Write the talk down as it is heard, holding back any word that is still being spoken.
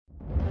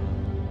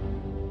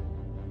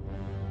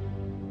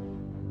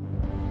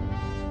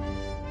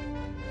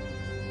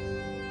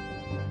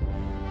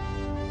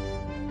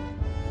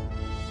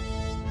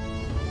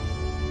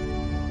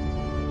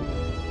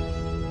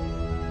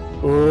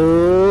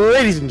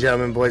Ladies and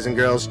gentlemen, boys and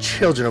girls,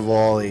 children of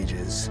all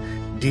ages,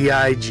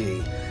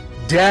 DIG,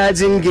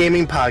 Dads in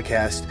Gaming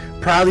Podcast,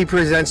 proudly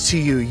presents to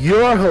you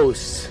your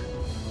hosts,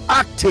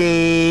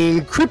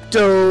 Octane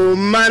Crypto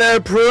Miner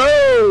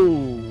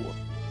Pro,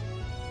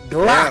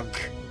 Glock,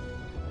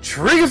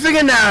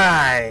 Triggerfinger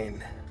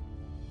 9,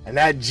 and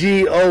that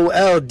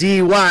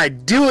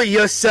GOLDY,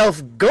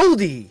 do-it-yourself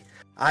Goldie.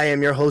 I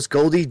am your host,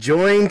 Goldie,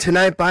 joined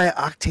tonight by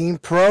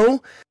Octane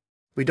Pro.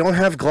 We don't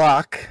have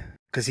Glock,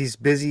 because he's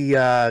busy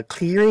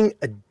clearing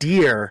a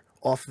deer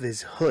off of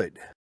his hood.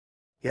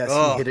 Yes,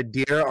 He hit a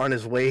deer on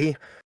his way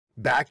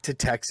back to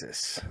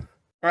Texas.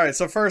 All right,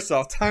 so first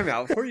off, time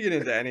out. Before you get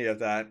into any of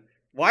that,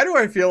 why do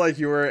I feel like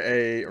you were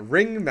a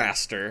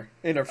ringmaster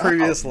in a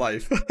previous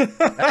life?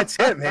 That's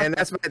it, man.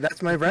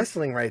 That's my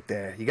wrestling right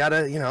there. You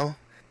gotta,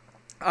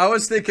 I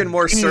was thinking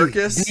more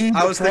circus.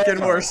 Thinking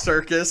more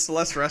circus,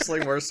 less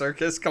wrestling, more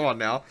circus. Come on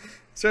now.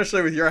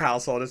 Especially with your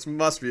household, it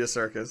must be a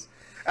circus.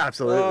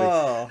 Absolutely.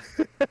 Oh.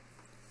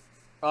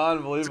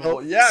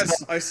 Unbelievable.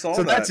 Yes, I saw that.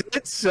 So that's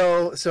it.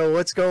 So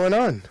what's going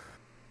on?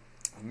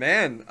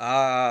 Man,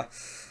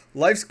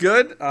 life's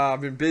good.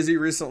 I've been busy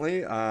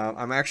recently.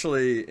 I'm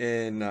actually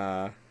in...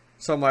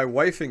 so my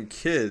wife and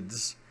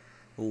kids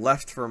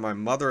left for my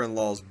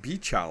mother-in-law's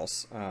beach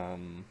house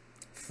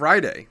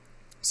Friday.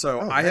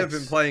 So I have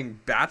been playing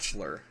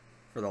Bachelor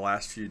for the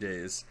last few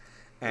days.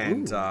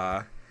 And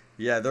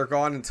they're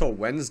gone until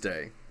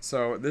Wednesday.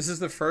 So this is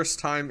the first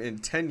time in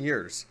 10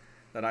 years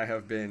that I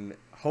have been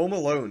home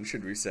alone,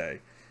 should we say,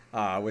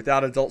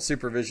 without adult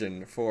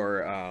supervision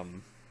for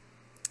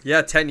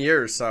 10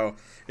 years. So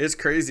it's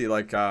crazy.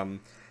 Like I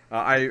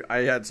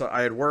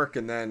had work,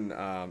 and then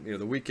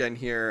the weekend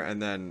here,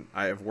 and then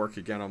I have work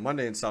again on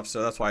Monday and stuff.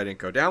 So that's why I didn't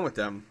go down with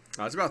them.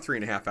 It's about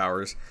 3.5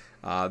 hours.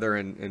 They're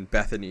in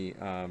Bethany,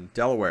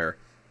 Delaware.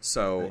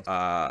 So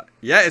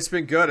it's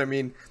been good. I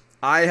mean,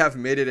 I have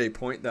made it a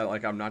point that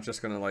like I'm not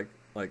just gonna like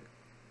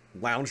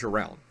lounge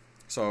around.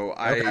 So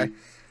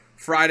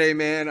Friday,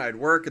 man, I'd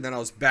work, and then I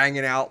was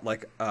banging out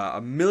like a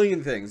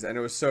million things, and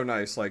it was so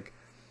nice. Like,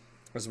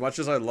 as much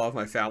as I love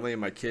my family and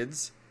my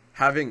kids,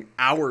 having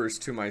hours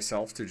to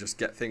myself to just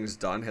get things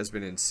done has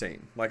been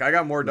insane. Like, I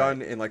got more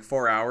done in like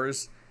 4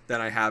 hours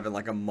than I have in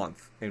like a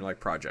month in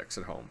like projects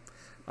at home.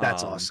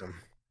 That's awesome.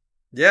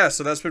 Yeah,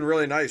 so that's been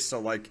really nice.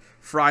 So like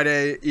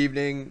Friday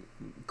evening,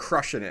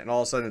 crushing it, and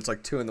all of a sudden it's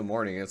like 2 a.m.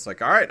 It's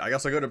like, all right, I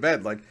guess I'll go to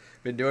bed. Like,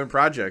 been doing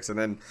projects. And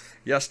then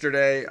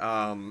yesterday,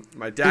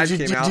 my dad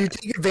came out. Did you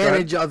take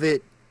advantage of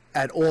it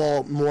at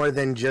all more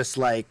than just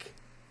like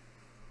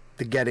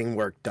the getting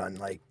work done?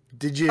 Like,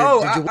 did you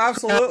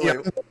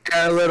absolutely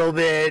a little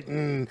bit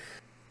and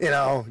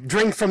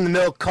drink from the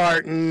milk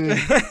carton?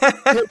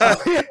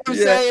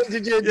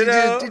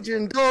 Did you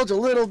indulge a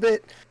little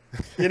bit?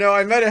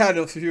 I might have had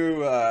a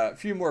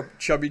few more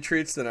chubby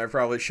treats than I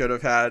probably should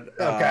have had.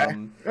 Okay.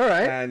 All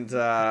right. And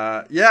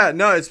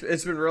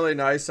it's been really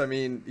nice. I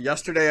mean,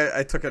 yesterday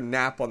I took a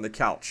nap on the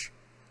couch,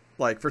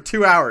 like for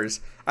 2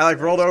 hours. I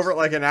like rolled over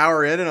like an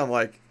hour in, and I'm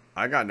like,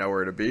 I got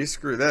nowhere to be.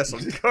 Screw this.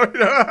 I'm just going.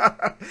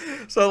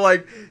 So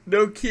like,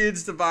 no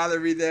kids to bother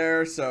me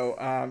there. So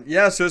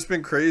so it's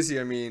been crazy.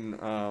 I mean,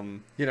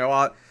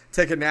 I'll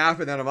take a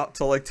nap, and then I'm up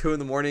till like 2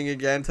 a.m.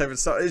 again, type of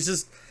stuff.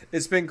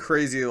 It's been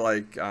crazy.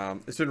 Like,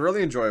 it's been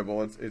really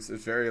enjoyable. It's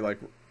very like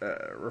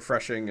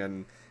refreshing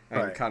and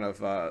kind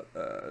of. I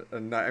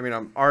mean,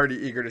 I'm already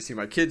eager to see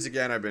my kids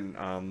again. I've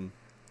been.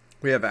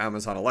 We have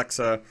Amazon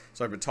Alexa,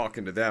 so I've been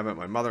talking to them at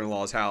my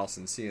mother-in-law's house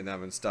and seeing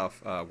them and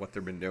stuff, what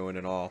they've been doing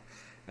and all.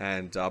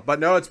 And but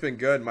no, it's been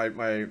good.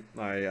 My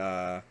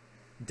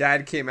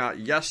dad came out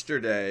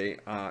yesterday,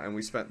 and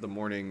we spent the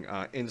morning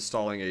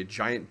installing a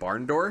giant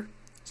barn door.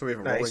 So we have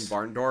a rolling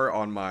barn door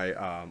on my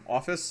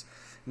office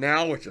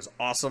now, which is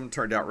awesome.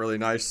 Turned out really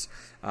nice.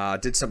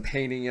 Did some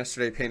painting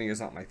yesterday. Painting is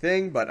not my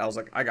thing, but I was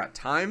like, I got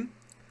time,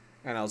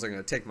 and I was like,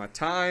 going to take my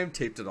time,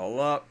 taped it all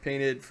up,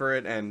 painted for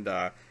it, and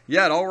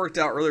it all worked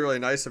out really, really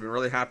nice. I've been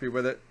really happy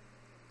with it.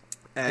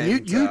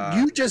 And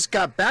you just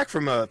got back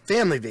from a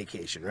family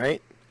vacation,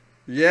 right?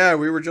 Yeah,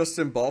 we were just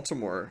in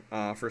Baltimore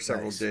for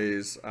several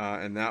days,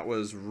 and that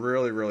was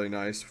really, really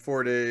nice.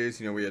 4 days.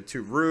 We had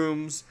 2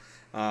 rooms.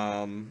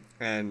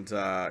 And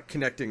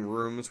connecting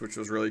rooms, which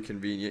was really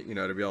convenient,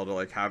 to be able to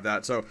like have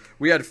that. So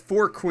we had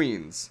 4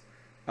 queens,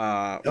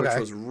 which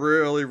was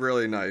really,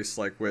 really nice,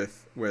 like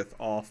with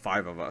all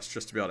 5 of us,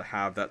 just to be able to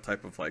have that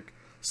type of like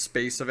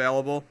space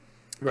available.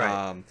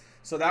 Right.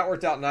 So that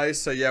worked out nice.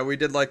 So yeah, we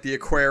did like the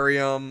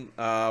aquarium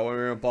when we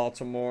were in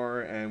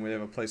Baltimore, and we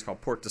have a place called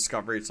Port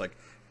Discovery. It's like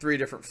 3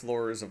 different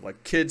floors of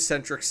like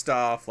kid-centric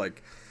stuff,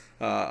 like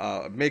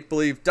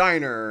make-believe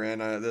diner,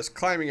 and this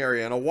climbing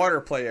area, and a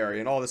water play area,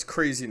 and all this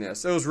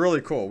craziness. It was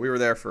really cool. We were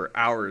there for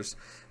hours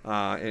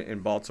in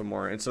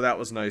Baltimore, and so that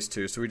was nice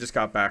too. So we just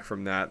got back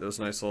from that. There was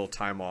a nice little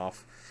time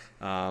off.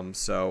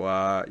 Life's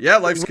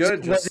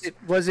good.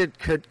 Was it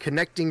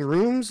connecting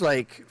rooms,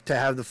 like to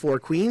have the 4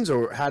 queens,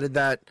 or how did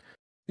that?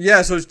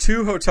 Yeah, so it's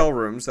 2 hotel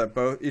rooms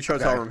that each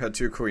hotel room had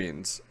 2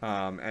 queens,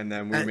 and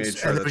then we made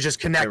sure and that it was just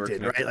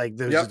connected, right? Like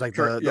there was just like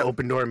the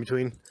open door in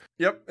between.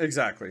 Yep,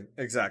 exactly.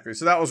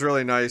 So that was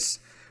really nice.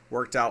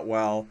 Worked out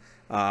well.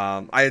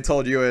 I had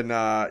told you and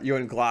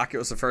Glock it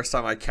was the first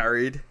time I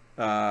carried,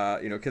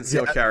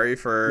 concealed carry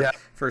for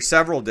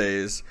several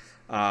days.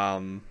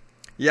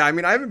 Yeah, I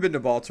mean, I haven't been to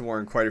Baltimore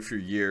in quite a few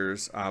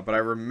years, but I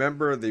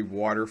remember the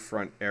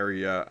waterfront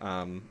area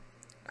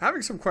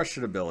having some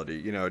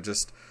questionability.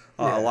 Just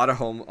a lot of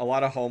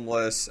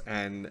homeless,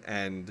 and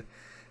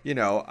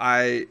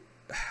I,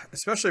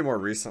 especially more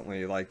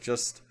recently, like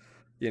just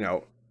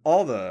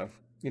all the.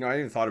 I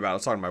even thought about it. I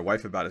was talking to my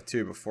wife about it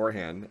too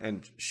beforehand,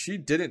 and she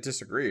didn't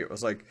disagree. It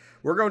was like,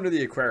 we're going to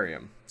the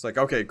aquarium. It's like,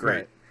 okay, great.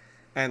 Right.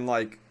 And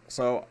like,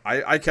 so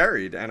I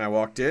carried and I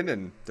walked in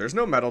and there's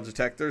no metal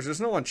detectors. There's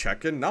no one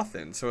checking,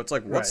 nothing. So it's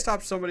like, what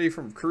stops somebody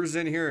from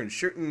cruising in here and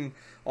shooting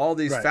all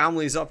these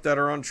families up that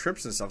are on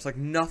trips and stuff? It's like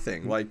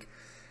nothing. Like,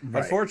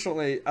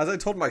 unfortunately, as I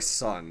told my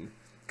son,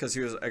 because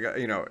he was,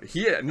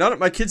 none of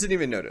my kids didn't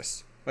even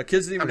notice. My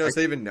kids didn't even notice.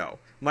 They even know.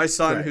 My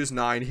son, who's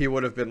 9, he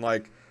would have been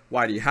like,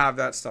 why do you have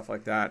that, stuff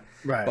like that?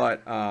 Right.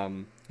 But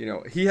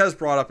he has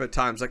brought up at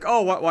times like,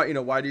 oh,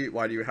 why do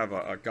you have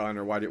a gun,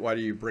 or why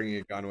do you bring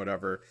a gun,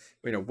 whatever?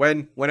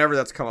 Whenever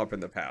that's come up in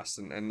the past,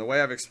 and the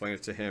way I've explained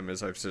it to him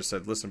is I've just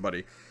said, listen,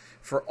 buddy,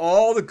 for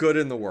all the good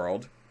in the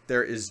world,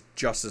 there is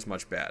just as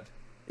much bad.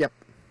 Yep.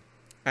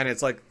 And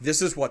it's like,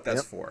 this is what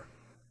that's for.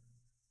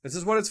 This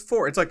is what it's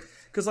for. It's like,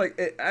 because like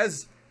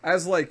as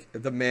like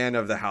the man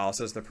of the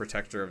house, as the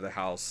protector of the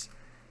house,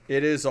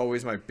 it is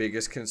always my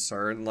biggest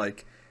concern.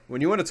 Like, when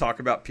you want to talk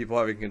about people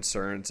having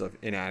concerns of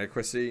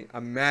inadequacy,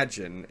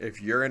 imagine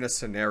if you're in a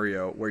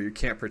scenario where you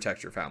can't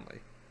protect your family.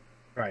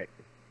 Right.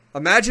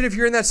 Imagine if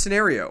you're in that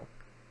scenario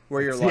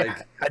where you're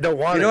like, I don't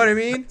want you know what I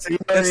mean?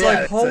 It's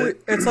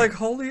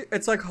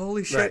like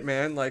holy shit,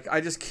 man. Like,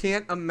 I just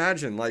can't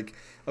imagine like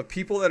of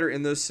people that are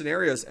in those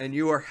scenarios and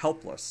you are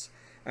helpless.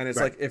 And it's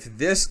like, if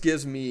this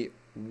gives me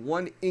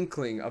one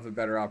inkling of a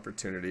better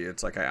opportunity,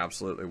 it's like, I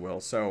absolutely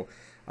will. So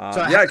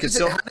how does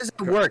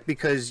it work?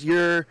 Because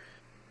you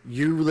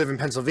live in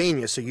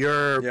Pennsylvania, so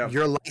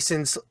your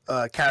license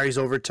carries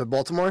over to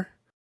Baltimore?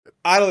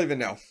 I don't even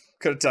know.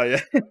 Couldn't tell you.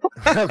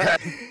 Okay.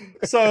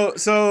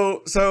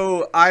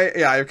 So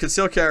I could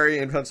still carry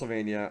in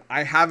Pennsylvania.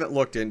 I haven't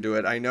looked into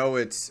it. I know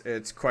it's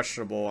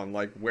questionable on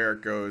like where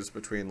it goes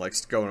between like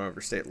going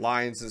over state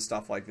lines and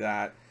stuff like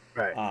that.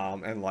 Right.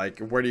 And like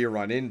where do you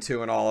run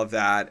into and all of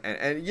that.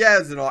 And yeah,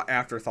 it's an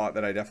afterthought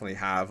that I definitely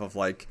have of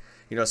like,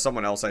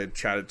 someone else I had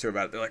chatted to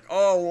about it. They're like,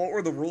 oh, what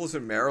were the rules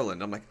in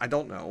Maryland? I'm like, I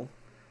don't know.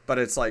 But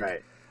it's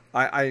like,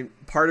 I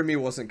part of me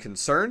wasn't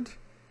concerned,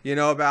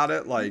 about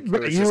it. Like,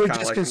 it you were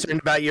just concerned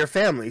about your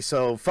family,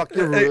 so fuck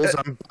your rules.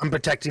 I'm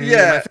protecting you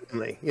and my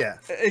family. Yeah,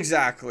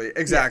 exactly.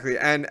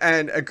 Yeah.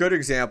 And a good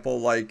example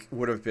like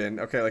would have been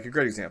like a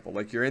great example.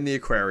 Like you're in the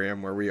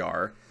aquarium where we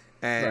are,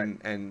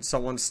 and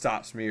someone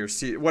stops me or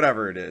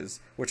whatever it is,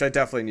 which I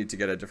definitely need to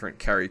get a different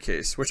carry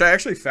case. Which I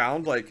actually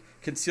found like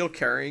concealed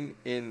carrying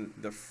in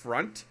the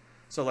front,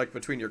 so like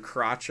between your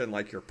crotch and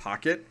like your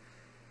pocket,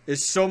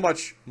 is so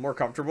much more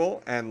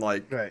comfortable and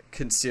like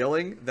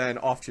concealing than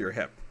off to your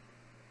hip.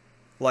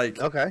 Like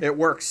it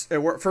works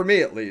for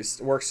me, at least.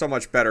 It works so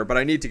much better, but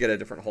I need to get a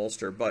different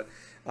holster. But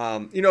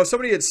if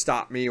somebody had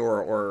stopped me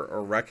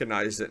or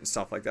recognized it and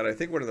stuff like that, I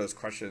think one of those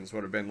questions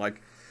would have been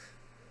like,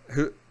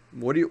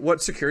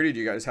 what security do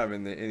you guys have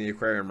in the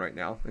aquarium right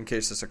now in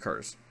case this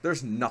occurs?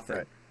 There's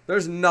nothing.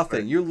 There's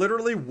nothing. You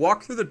literally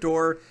walk through the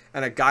door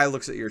and a guy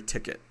looks at your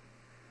ticket.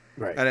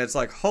 Right. And it's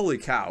like, holy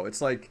cow.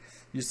 It's like,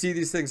 you see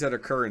these things that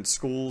occur in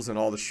schools and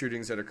all the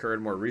shootings that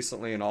occurred more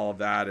recently and all of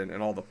that,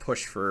 and all the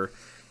push for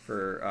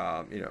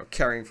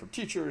caring for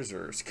teachers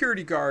or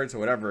security guards or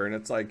whatever. And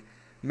it's like,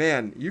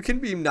 man, you can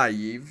be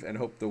naive and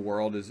hope the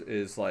world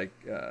is like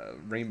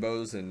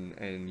rainbows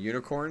and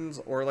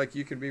unicorns, or like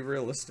you can be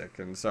realistic.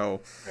 And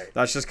so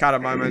that's just kind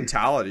of my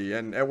mentality.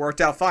 And it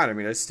worked out fine. I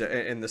mean,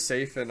 in the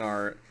safe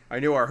I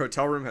knew our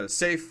hotel room had a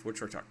safe,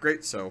 which worked out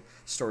great. So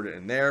stored it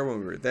in there when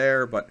we were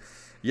there. But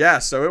yeah,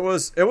 so it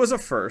was a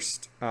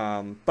first,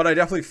 but I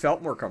definitely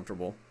felt more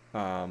comfortable,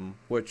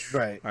 which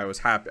I was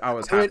happy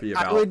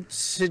about. I would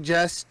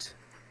suggest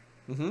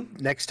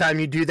next time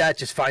you do that,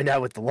 just find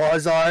out what the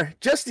laws are,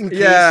 just in case.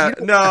 Yeah,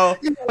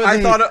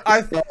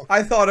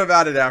 I thought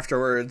about it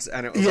afterwards,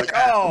 and it was like,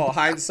 oh,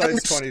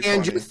 hindsight's 2020.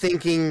 And you're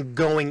thinking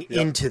going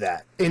into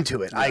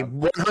it. Yep. I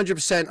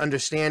 100%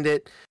 understand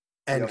it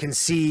and can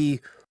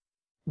see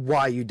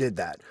why you did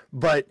that,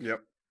 but.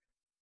 Yep.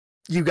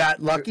 You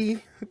got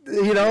lucky,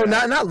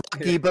 not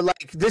lucky, but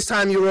like this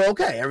time you were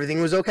okay.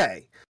 Everything was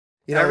okay.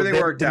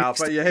 Everything worked out,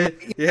 but you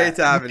hate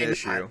to have an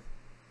issue.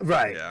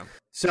 Right. Yeah.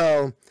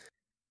 So,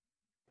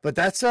 but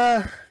that's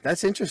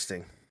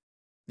interesting.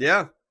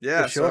 Yeah.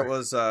 Yeah. Sure. So it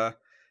was,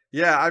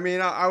 I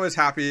mean, I was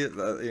happy,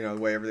 the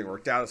way everything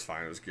worked out was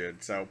fine. It was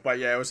good. So, but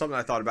yeah, it was something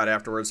I thought about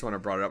afterwards when I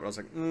brought it up. I was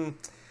like,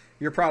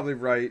 you're probably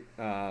right.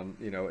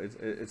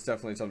 It's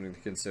definitely something to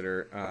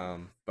consider.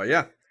 But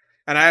yeah.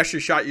 And I actually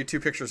shot you 2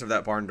 pictures of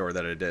that barn door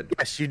that I did.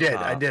 Yes, you did.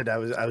 I did. I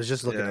was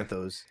just looking at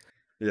those.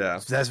 Yeah.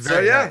 So that's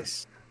very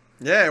nice.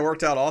 Yeah, it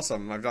worked out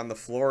awesome. I've done the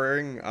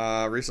flooring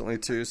recently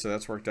too, so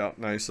that's worked out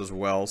nice as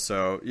well.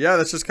 So yeah,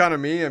 that's just kind of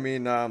me. I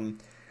mean,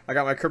 I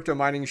got my crypto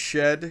mining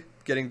shed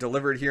getting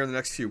delivered here in the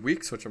next few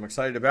weeks, which I'm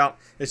excited about.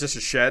 It's just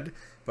a shed,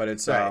 but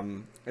it's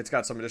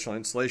got some additional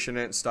insulation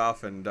in it and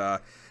stuff, and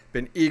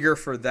been eager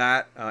for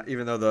that.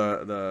 Even though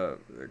the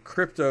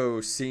crypto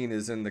scene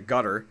is in the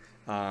gutter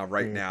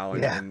right now,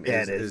 and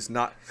is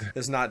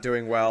not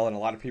doing well, and a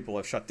lot of people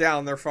have shut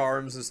down their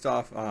farms and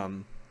stuff.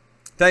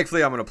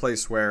 Thankfully, I'm in a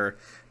place where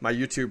my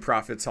YouTube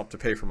profits help to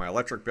pay for my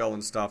electric bill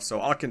and stuff,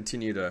 so I'll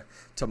continue to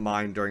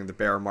mine during the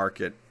bear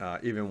market,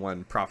 even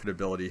when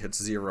profitability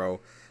hits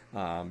zero,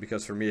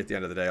 because for me, at the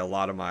end of the day, a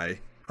lot of my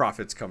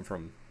profits come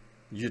from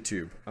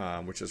YouTube,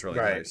 which is really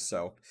nice.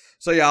 So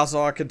yeah,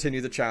 also I'll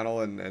continue the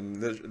channel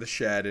and the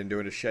shed and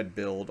doing a shed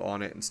build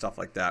on it and stuff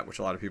like that, which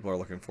a lot of people are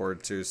looking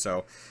forward to.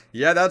 So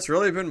yeah, that's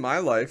really been my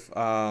life.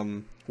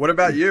 What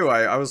about you?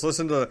 I was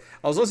listening to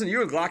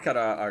you and Glock had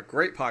a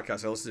great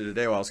podcast I listened to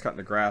today while I was cutting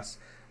the grass,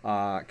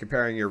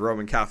 comparing your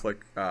Roman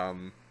Catholic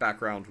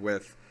background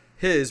with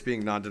his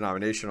being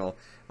non-denominational.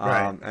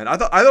 And I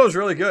thought it was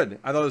really good.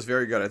 I thought it was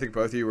very good. I think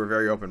both of you were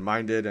very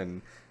open-minded,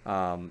 and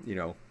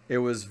it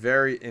was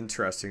very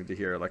interesting to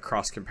hear like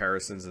cross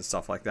comparisons and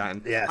stuff like that.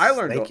 And yes, I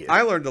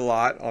learned a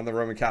lot on the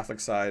Roman Catholic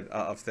side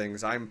of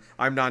things. I'm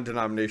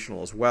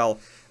non-denominational as well.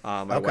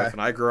 My wife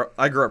and I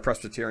grew up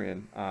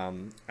Presbyterian,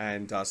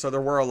 and so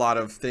there were a lot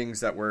of things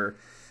that were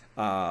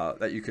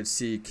that you could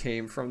see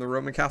came from the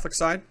Roman Catholic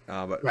side,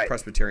 but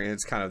Presbyterian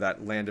is kind of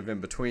that land of in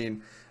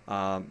between.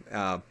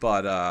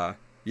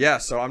 Yeah,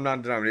 so I'm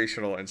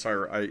non-denominational, and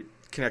so I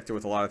connected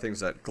with a lot of things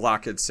that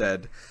Glock had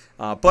said.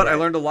 But I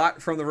learned a lot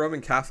from the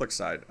Roman Catholic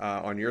side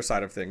on your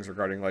side of things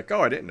regarding like,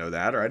 oh, I didn't know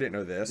that, or I didn't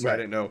know this, or I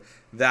didn't know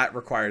that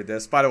required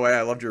this. By the way,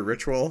 I loved your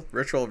ritual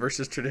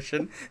versus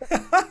tradition.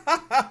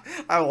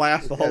 I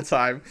laughed the whole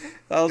time.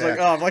 I was like,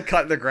 oh, I'm like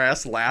cutting the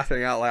grass,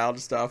 laughing out loud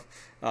and stuff.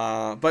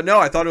 But no,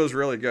 I thought it was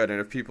really good.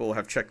 And if people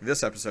have checked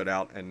this episode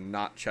out and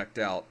not checked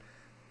out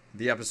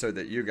the episode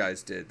that you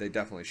guys did, they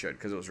definitely should,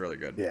 because it was really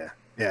good.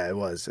 Yeah, it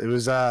was.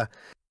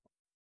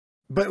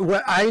 But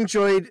what I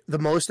enjoyed the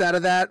most out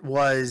of that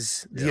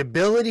was the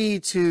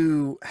ability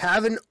to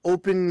have an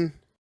open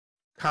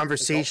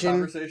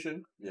conversation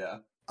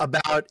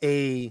about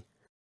a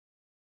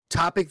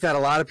topic that a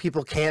lot of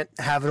people can't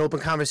have an open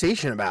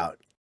conversation about.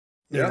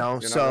 You know,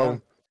 so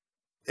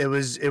it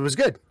was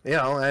good,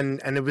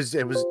 and it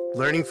was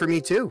learning for me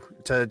too,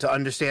 to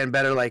understand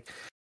better, like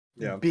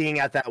being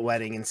at that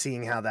wedding and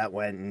seeing how that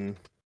went. And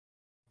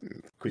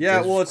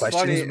it's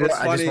funny.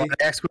 I just want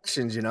to ask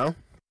questions,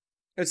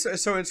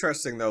 It's so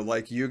interesting though.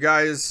 Like you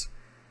guys,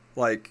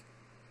 like,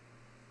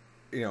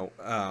 you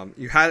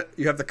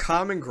have the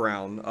common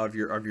ground of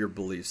your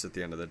beliefs at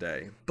the end of the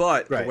day,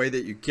 but the way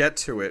that you get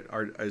to it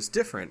is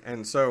different.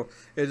 And so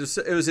it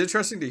was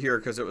interesting to hear,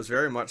 because it was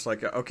very much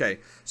like, okay,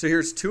 so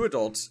here's 2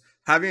 adults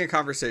having a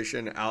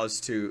conversation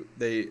as to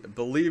they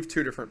believe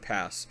 2 different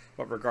paths,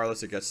 but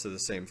regardless, it gets to the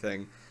same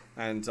thing.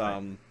 And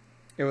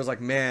it was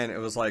like, man, it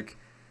was like,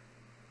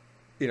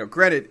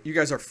 granted, you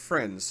guys are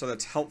friends, so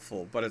that's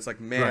helpful, but it's like,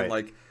 man,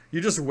 like,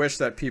 you just wish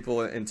that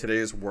people in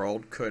today's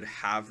world could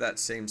have that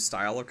same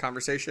style of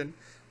conversation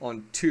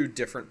on 2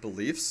 different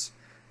beliefs,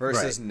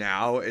 versus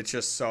now it's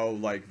just so,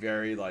 like,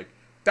 very, like,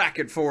 back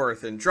and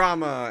forth and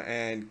drama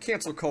and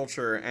cancel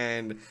culture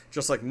and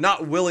just, like,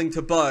 not willing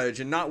to budge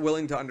and not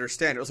willing to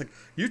understand. It was like,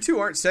 you 2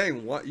 aren't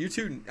saying what, you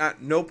 2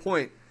 at no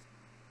point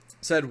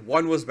said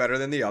one was better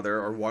than the other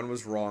or one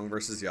was wrong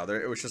versus the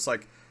other. It was just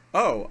like,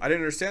 oh, I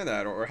didn't understand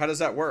that, or how does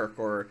that work,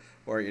 or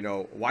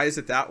why is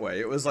it that way?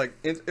 It was like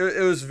it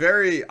was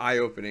very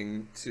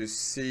eye-opening to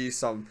see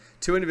 2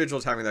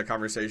 individuals having that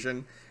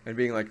conversation and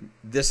being like,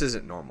 this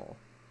isn't normal,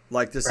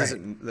 like this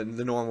isn't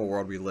the normal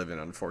world we live in,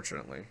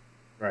 unfortunately.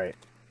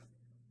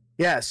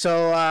 Yeah,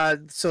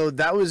 so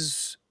that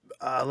was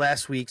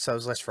last week, so it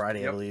was last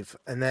Friday, I believe,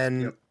 and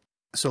then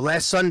so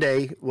last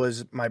Sunday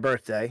was my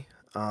birthday.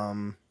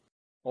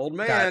 Old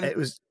man. It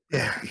was.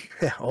 Yeah,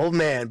 old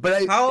man.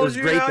 But how old it was are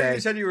you great now? day. You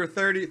said you were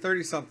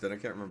 30 something. I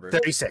can't remember.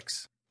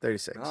 36.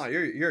 Oh,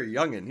 you're a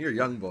youngin. You're a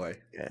young boy.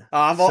 Yeah.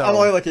 I'm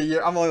only like a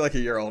year. I'm only like a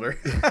year older.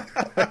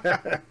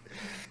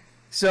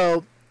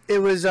 So it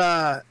was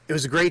a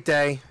great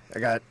day. I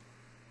got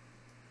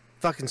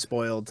fucking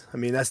spoiled. I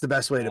mean, that's the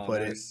best way to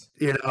put it.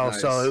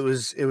 Nice. So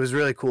it was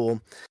really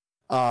cool.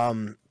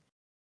 And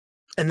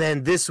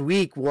then this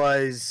week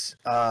was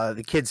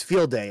the kids'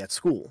 field day at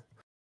school.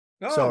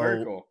 Oh,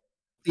 very cool.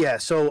 Yeah,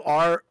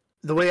 so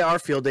the way our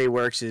field day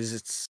works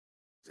is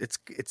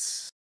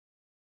it's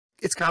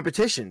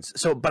competitions.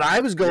 So, but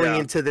I was going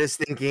into this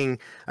thinking,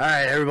 all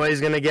right,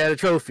 everybody's gonna get a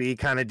trophy,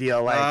 kind of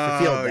deal, like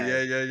for field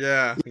day.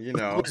 Yeah.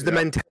 That was the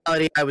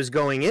mentality I was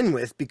going in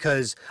with,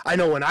 because I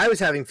know when I was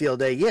having field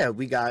day,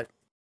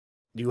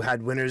 you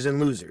had winners and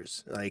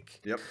losers,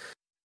 like. Yep.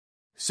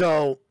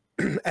 So,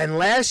 and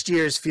last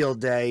year's field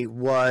day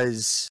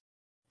was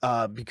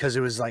because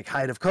it was like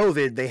height of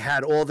COVID, they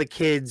had all the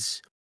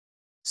kids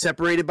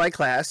separated by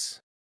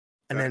class.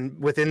 And then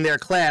within their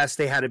class,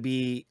 they had to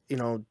be,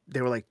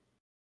 they were like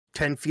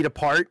 10 feet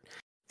apart.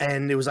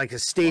 And it was like a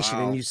station,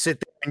 and you'd sit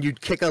there and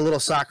you'd kick a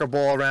little soccer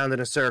ball around in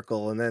a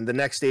circle. And then the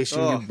next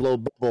station, you'd blow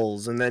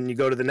bubbles. And then you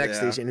go to the next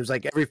station. It was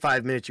like every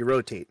 5 minutes you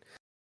rotate.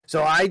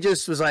 So I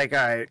just was like,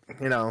 all right,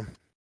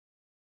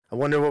 I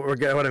wonder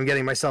what I'm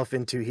getting myself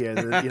into here.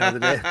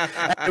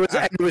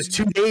 It was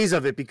 2 days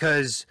of it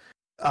because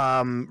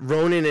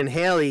Ronan and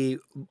Haley,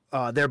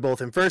 they're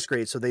both in first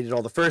grade, so they did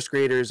all the first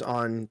graders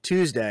on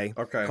Tuesday.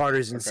 Okay.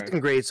 Carter's in second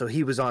grade, so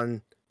he was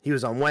on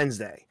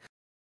Wednesday.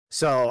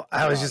 So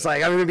I was just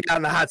like, I'm gonna be out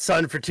in the hot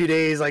sun for 2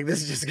 days. Like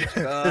this is gonna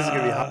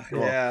be hot.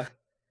 Yeah.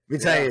 Let me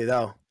tell you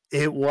though,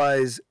 it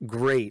was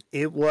great.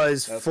 It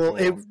was full. Cool.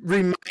 It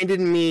reminded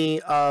me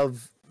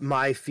of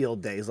my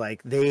field days.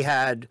 Like they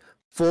had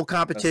full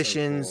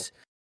competitions.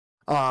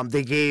 So cool.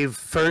 They gave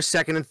first,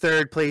 second, and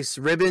third place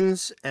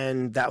ribbons,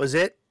 and that was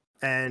it.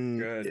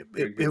 And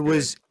it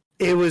was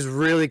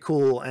really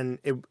cool. And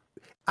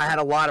I had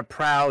a lot of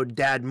proud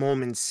dad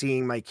moments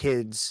seeing my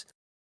kids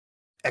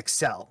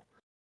excel.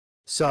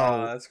 So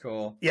that's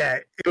cool. Yeah,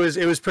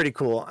 it was pretty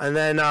cool. And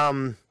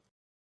then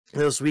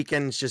this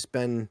weekend's just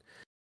been,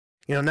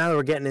 now that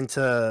we're getting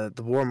into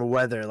the warmer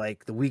weather,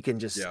 like the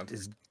weekend just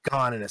is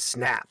gone in a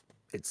snap.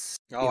 It's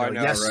I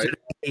know,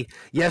 right?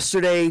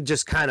 Yesterday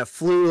just kind of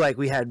flew. Like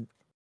we had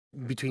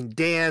between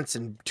dance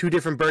and 2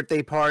 different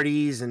birthday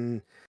parties,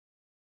 and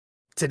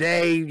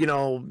today,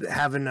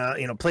 having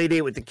a play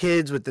date with the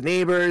kids, with the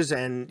neighbors,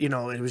 and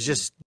it was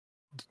just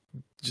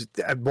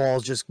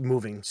balls just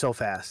moving so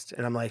fast.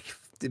 And I'm like,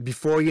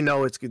 before you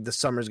know, the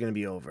summer's going to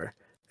be over,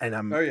 and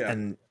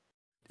and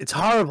it's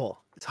horrible.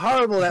 It's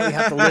horrible that we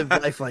have to live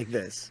life like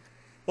this.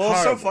 Well,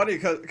 it's so funny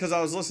because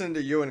I was listening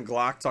to you and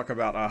Glock talk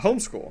about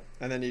homeschool,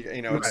 and then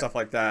and stuff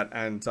like that,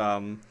 and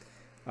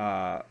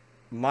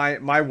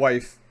my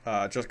wife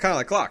just kind of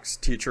like Glock's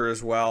teacher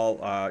as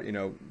well,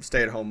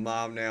 stay-at-home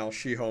mom now.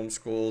 She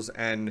homeschools,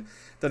 and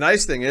the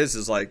nice thing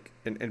is like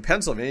in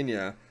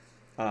Pennsylvania,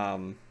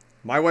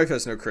 my wife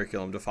has no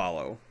curriculum to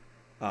follow.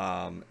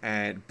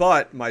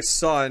 But my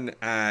son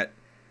at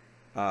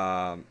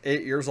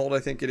 8 years old, I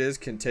think it is,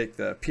 can take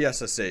the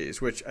PSSAs,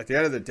 which at the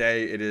end of the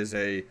day, it is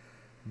a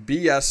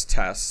BS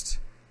test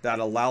that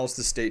allows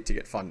the state to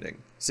get funding.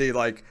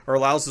 Or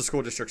allows the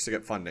school districts to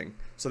get funding.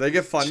 So they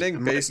get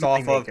funding based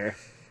off of.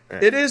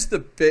 It is the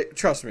big.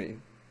 Trust me,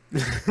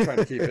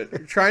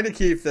 trying to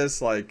keep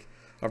this like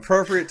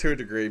appropriate to a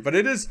degree, but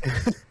it is.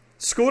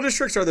 School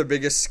districts are the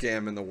biggest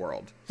scam in the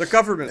world. The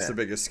government's the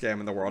biggest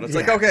scam in the world. It's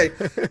like, okay,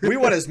 we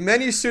want as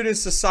many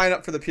students to sign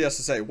up for the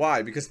PSSA.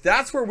 Why? Because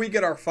that's where we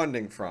get our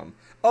funding from.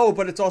 Oh,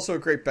 but it's also a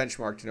great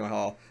benchmark to know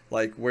how,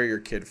 where your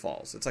kid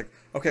falls. It's like,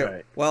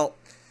 okay, well,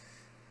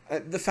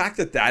 the fact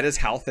that is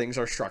how things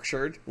are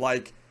structured,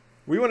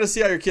 we want to see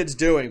how your kid's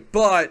doing,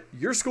 but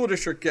your school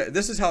district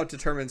this is how it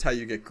determines how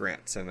you get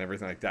grants and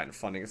everything like that and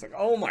funding. It's like,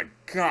 oh my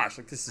gosh,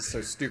 this is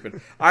so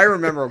stupid. I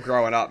remember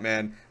growing up,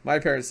 man, my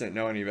parents didn't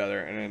know any better,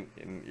 and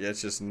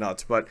it's just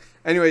nuts. But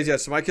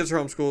anyways, so my kids are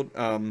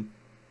homeschooled.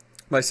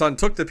 My son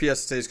took the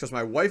PSSAs because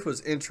my wife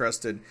was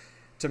interested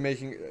to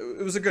making,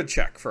 it was a good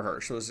check for her.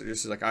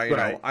 She's like,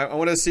 I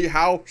want to see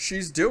how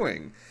she's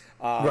doing.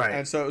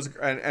 And so it was,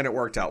 and it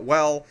worked out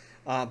well.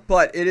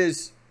 But it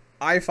is,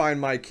 I find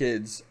my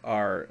kids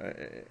are,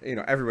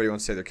 everybody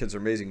wants to say their kids are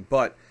amazing,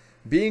 but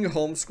being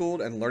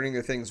homeschooled and learning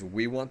the things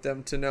we want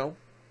them to know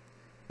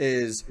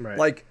is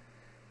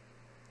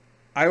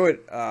I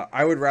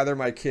would rather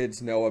my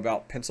kids know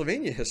about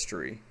Pennsylvania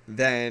history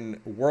than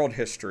world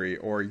history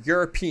or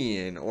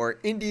European or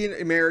Indian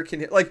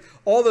American,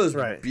 all those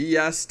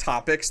BS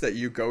topics that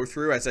you go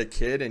through as a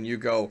kid and you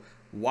go,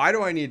 why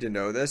do I need to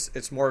know this?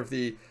 It's more of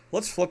the,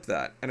 let's flip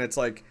that. And it's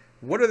like,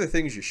 what are the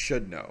things you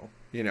should know?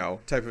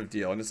 Type of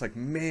deal. And it's like,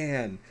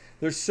 man,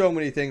 there's so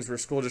many things where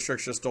school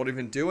districts just don't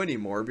even do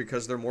anymore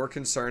because they're more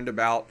concerned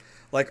about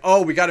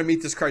oh, we got to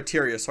meet this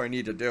criteria, so I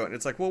need to do it. And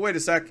it's like, well, wait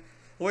a second.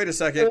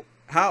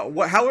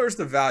 How is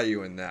the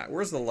value in that?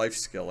 Where's the life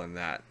skill in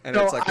that? And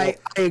it's like, well,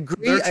 I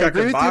agree. They're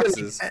checking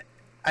boxes.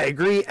 I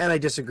agree, and I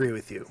disagree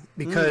with you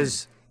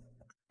because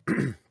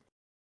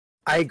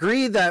I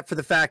agree that for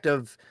the fact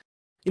of,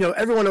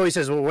 everyone always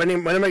says, well, when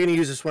am I going to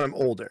use this when I'm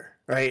older,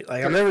 right?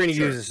 I'm never going to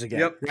use this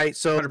again, right?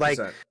 So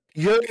 100%.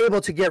 You're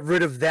able to get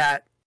rid of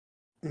that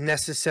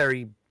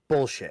necessary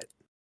bullshit.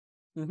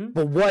 Mm-hmm.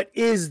 But what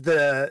is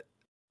the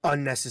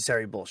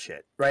unnecessary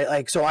bullshit,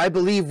 right? So I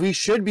believe we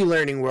should be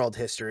learning world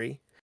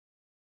history.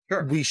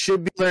 Sure. We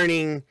should be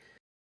learning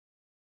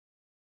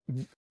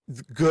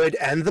the good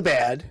and the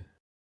bad,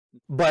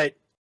 but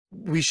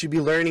we should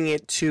be learning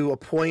it to a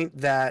point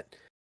that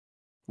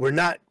we're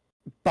not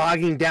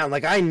bogging down.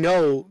 I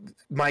know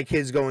my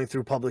kids going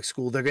through public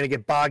school, they're going to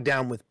get bogged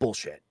down with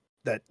bullshit.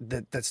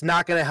 That's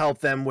not going to help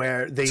them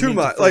where they too need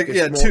much to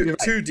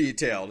focus too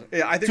detailed.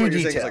 Yeah, I think what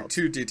you're saying is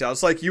too detailed.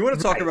 It's you want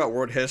to talk about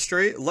world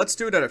history, let's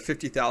do it at a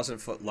 50,000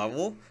 foot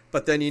level,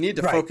 but then you need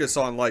to focus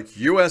on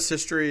U.S.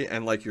 history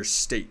and your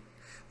state.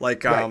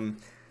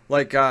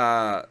 Like,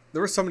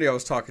 there was somebody I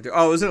was talking to.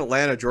 Oh, I was in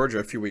Atlanta, Georgia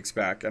a few weeks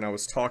back, and I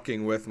was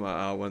talking with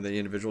one of the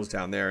individuals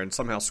down there, and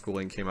somehow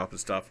schooling came up and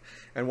stuff.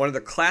 And one of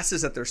the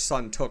classes that their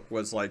son took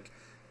was, like,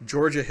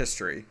 Georgia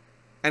history.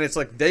 And it's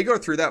like they go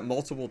through that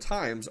multiple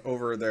times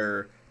over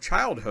their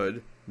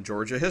childhood,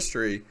 Georgia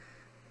history,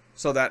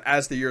 so that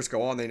as the years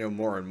go on, they know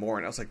more and more.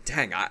 And I was like,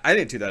 dang, I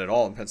didn't do that at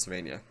all in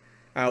Pennsylvania.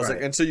 And I was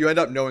like, and so you end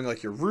up knowing,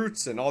 like, your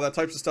roots and all that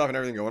types of stuff and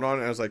everything going on.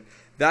 And I was like,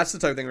 that's the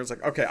type of thing where it's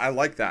like, okay, I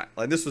like that.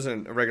 Like, this was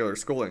in regular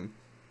schooling.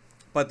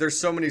 But there's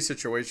so many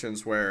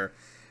situations where,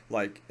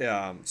 like,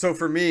 so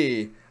for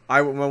me,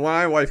 when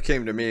my wife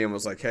came to me and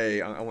was like,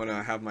 hey, I want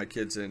to have my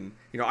kids in,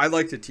 I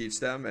like to teach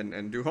them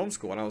and do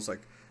homeschool. And I was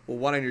like, well,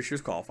 one, I knew she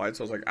was qualified.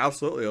 So I was like,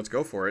 absolutely, let's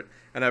go for it.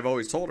 And I've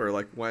always told her,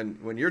 like,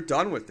 when you're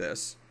done with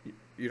this,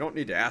 you don't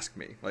need to ask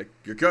me. Like,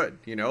 you're good,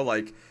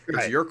 like,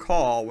 it's your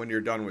call when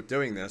you're done with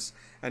doing this.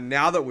 And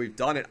now that we've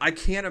done it, I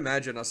can't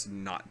imagine us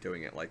not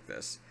doing it like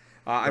this.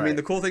 I mean,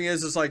 the cool thing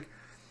is like,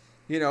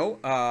 they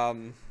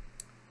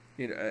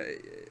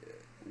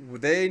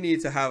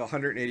need to have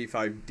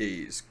 185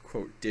 days,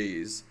 quote,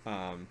 days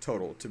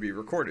total to be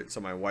recorded. So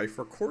my wife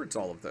records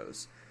all of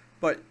those.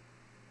 But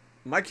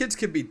my kids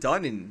could be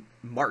done in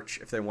March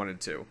if they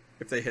wanted to,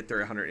 if they hit their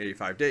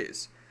 185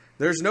 days.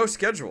 There's no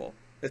schedule.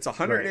 It's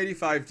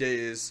 185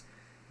 days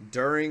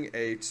during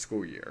a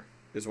school year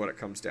is what it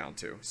comes down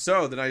to.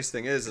 So the nice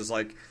thing is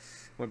like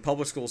when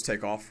public schools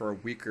take off for a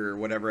week or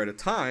whatever at a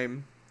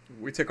time,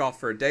 we take off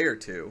for a day or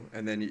two,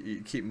 and then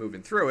you keep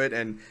moving through it,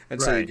 and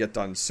so you get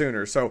done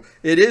sooner. So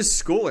it is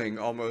schooling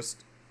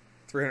almost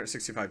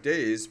 365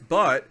 days,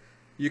 but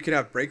you can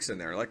have breaks in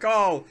there. Like,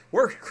 oh,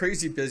 we're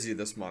crazy busy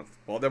this month.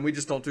 Well, then we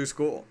just don't do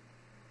school.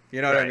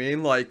 You know what I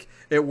mean? Like,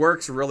 it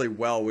works really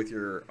well with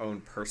your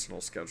own personal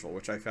schedule,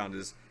 which I found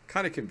is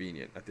kind of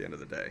convenient at the end of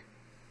the day.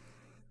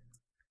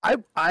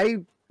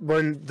 I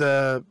when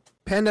the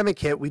pandemic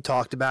hit, we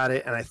talked about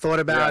it, and I thought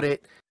about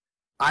it.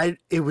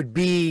 It would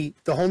be,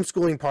 the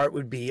homeschooling part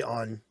would be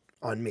on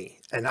me,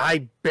 and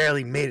I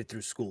barely made it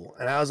through school,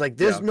 and I was like,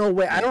 there's no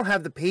way. I don't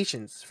have the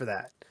patience for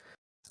that.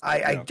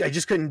 I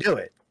just couldn't do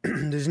it.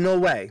 There's no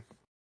way.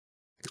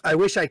 I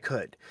wish I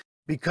could,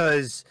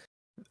 because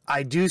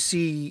I do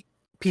see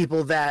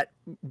people that,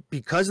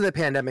 because of the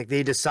pandemic,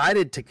 they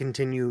decided to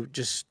continue,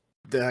 just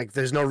like,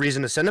 there's no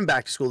reason to send them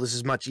back to school. This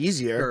is much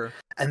easier,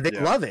 and they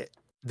love it.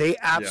 They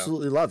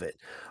absolutely love it.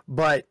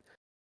 But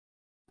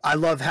I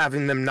love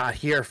having them not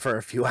here for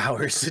a few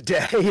hours a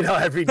day,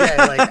 every day.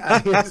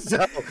 Like,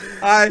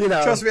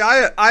 trust me,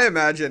 I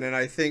imagine, and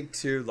I think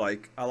too,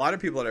 like, a lot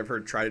of people that I've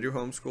heard try to do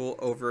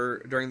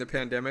homeschool during the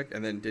pandemic,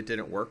 and then it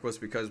didn't work, was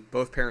because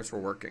both parents were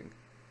working,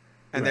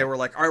 and they were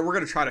like, all right, we're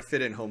going to try to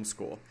fit in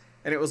homeschool.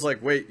 And it was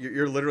like, wait,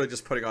 you're literally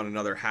just putting on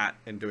another hat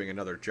and doing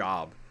another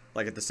job,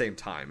 like, at the same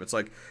time. It's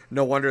like,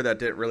 no wonder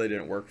that really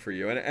didn't work for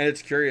you. And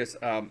it's curious,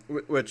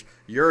 which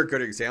you're a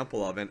good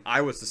example of, and I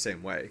was the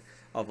same way,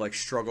 of, like,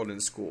 struggled in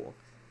school.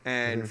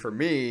 And for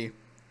me,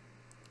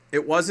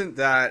 it wasn't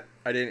that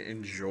I didn't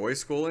enjoy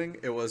schooling.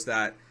 It was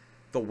that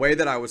the way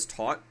that I was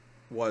taught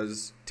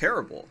was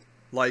terrible.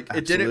 Like,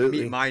 it didn't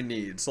meet my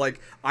needs.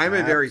 Like, I'm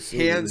a very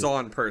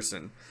hands-on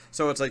person.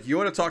 So it's like, you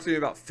want to talk to me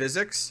about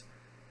physics?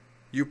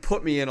 You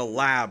put me in a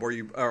lab,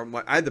 I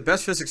had the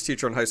best physics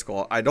teacher in high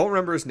school. I don't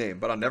remember his name,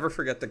 but I'll never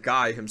forget the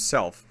guy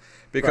himself,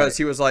 because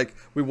he was like,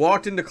 we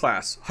walked into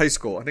class, high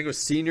school, I think it was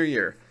senior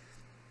year.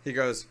 He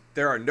goes,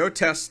 there are no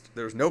tests,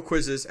 there's no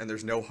quizzes, and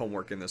there's no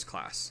homework in this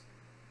class.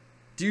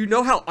 Do you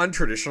know how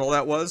untraditional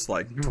that was,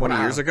 like, 20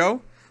 years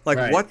ago?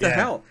 Like, what the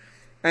hell?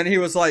 And he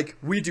was like,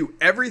 we do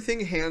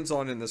everything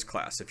hands-on in this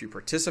class. If you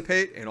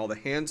participate in all the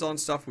hands-on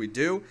stuff we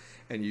do,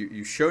 and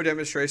you show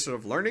demonstration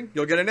of learning,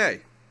 you'll get an A.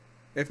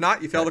 If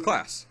not, you fail the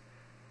class.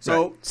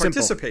 So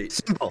participate.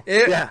 Simple.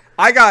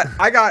 I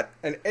got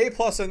an A+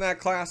 in that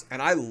class,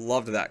 and I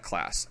loved that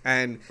class.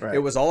 And it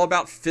was all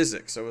about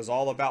physics. It was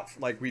all about,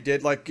 like, we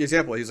did, like,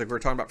 example, he's like, we were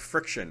talking about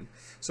friction.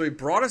 So he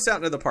brought us out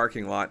into the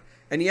parking lot,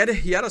 and he had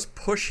us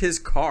push his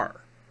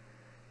car.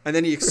 And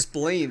then he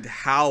explained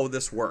how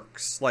this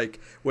works, like,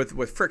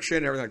 with friction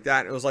and everything like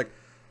that. And it was like,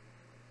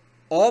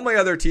 all my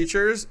other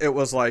teachers, it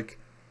was like,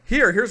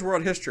 here's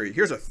world history.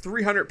 Here's a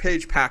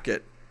 300-page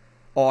packet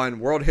on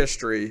world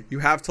history. You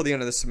have till the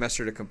end of the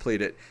semester to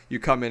complete it. You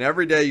come in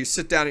every day, you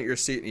sit down at your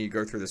seat, and you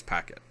go through this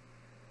packet.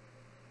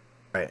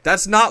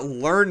 That's not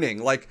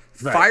learning. Like,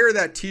 fire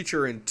that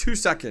teacher in 2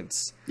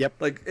 seconds.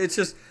 Like, it's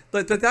just,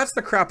 that's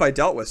the crap I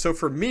dealt with. So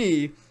for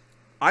me,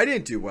 I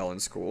didn't do well in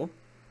school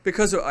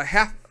because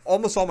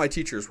almost all my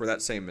teachers were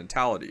that same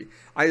mentality.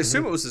 I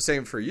assume it was the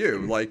same for you.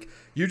 Like,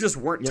 you just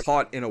weren't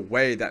taught in a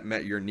way that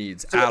met your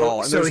needs at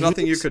all, and there's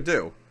nothing you could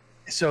do.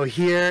 So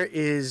here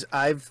is,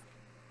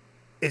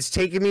 it's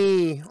taken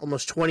me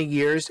almost 20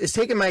 years. It's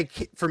taken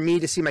for me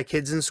to see my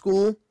kids in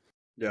school,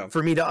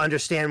 for me to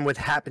understand what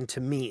happened to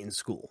me in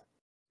school.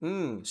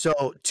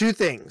 So 2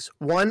 things.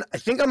 One, I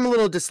think I'm a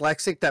little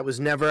dyslexic that was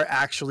never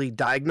actually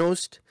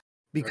diagnosed,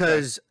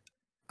 because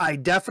I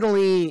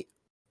definitely,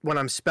 when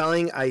I'm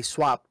spelling, I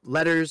swap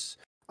letters.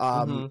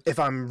 If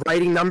I'm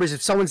writing numbers,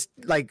 if someone's,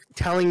 like,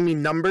 telling me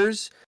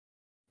numbers,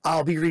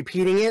 I'll be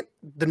repeating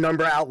the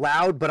number out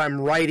loud, but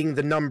I'm writing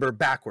the number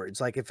backwards.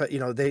 Like if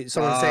someone's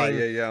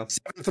saying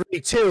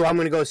 732, I'm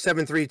going to go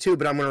 732,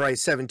 but I'm going to write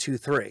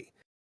 723.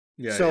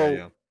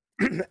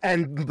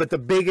 But the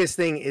biggest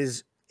thing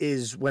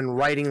is when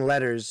writing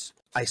letters,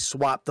 I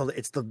swap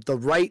it's the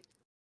right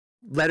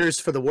letters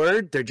for the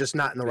word. They're just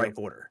not in the right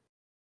order.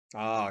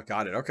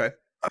 Got it. Okay.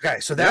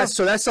 So that's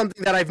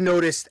something that I've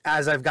noticed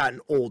as I've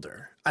gotten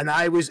older. And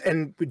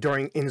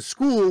in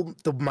school,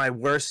 my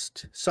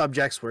worst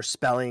subjects were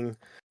spelling,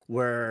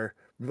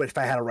 if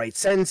I had to write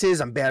sentences,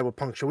 I'm bad with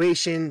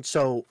punctuation.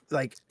 So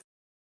like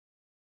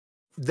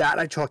that,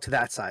 I chalk to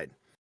that side.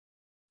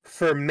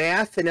 For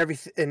math and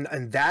everything,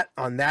 and that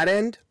on that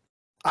end,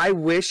 I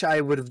wish I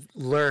would have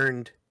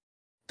learned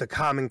the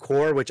Common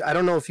Core, which I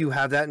don't know if you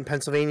have that in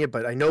Pennsylvania,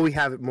 but I know we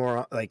have it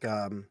more like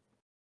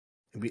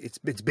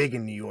it's big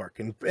in New York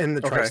and in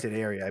the tri-state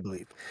area, I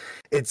believe.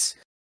 It's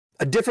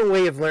a different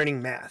way of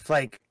learning math.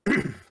 Like,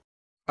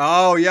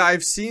 oh yeah,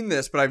 I've seen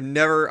this, but I've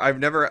never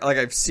like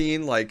I've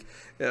seen like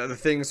the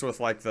things with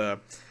like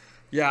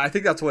I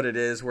think that's what it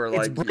is. Where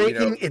it's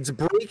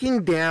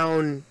breaking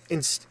down.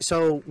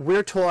 So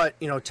we're taught,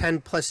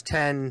 10 plus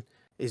 10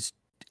 is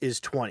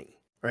 20,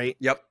 right?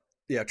 Yep.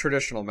 Yeah,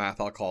 traditional math,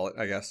 I'll call it,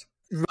 I guess.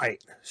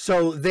 Right.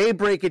 So they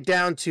break it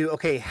down to,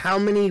 okay, how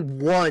many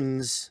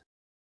ones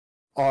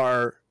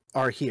are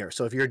here?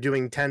 So if you're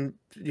doing 10,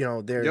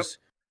 there's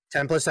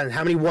 10 plus 10.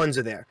 How many ones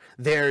are there?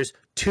 There's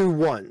 2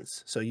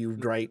 ones. So you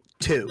write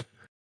 2.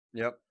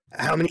 Yep.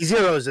 How many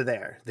zeros are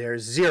there?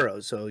 There's 0.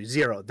 So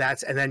 0.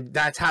 That's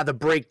how the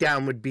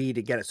breakdown would be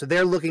to get it. So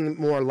they're looking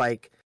more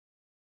like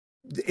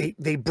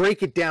they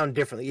break it down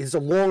differently. It's a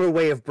longer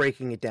way of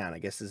breaking it down, I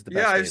guess is the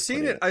best way I've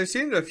seen it. I've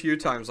seen it a few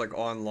times like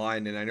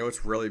online, and I know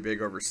it's really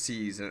big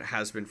overseas, and it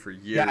has been for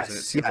years. And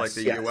it seems like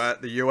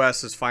the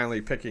US is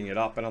finally picking it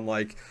up, and I'm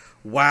like,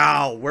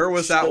 wow, where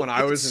was that when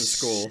I was in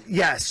school?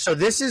 Yes. So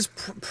this is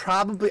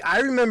probably, I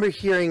remember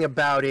hearing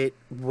about it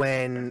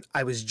when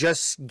I was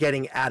just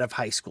getting out of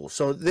high school.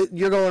 So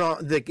you're going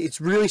on,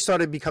 it's really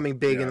started becoming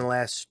big in the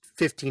last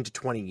 15 to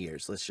 20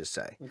 years, let's just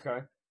say. Okay.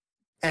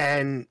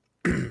 And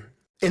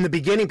in the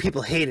beginning,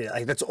 people hated it.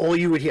 Like, that's all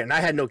you would hear. And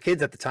I had no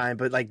kids at the time,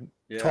 but like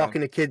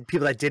talking to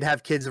people that did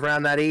have kids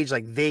around that age,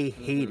 like they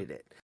hated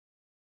it.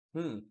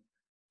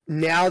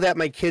 Now that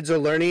my kids are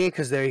learning it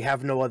because they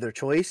have no other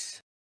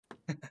choice,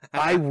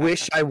 I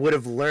wish I would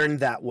have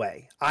learned that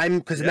way.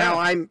 Now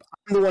I'm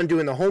the one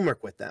doing the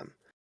homework with them.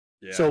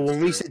 Yeah, so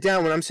when we sit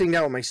down, when I'm sitting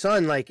down with my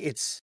son, like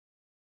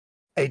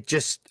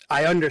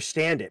I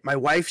understand it. My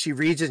wife, she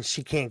reads it and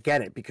she can't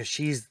get it because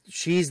she's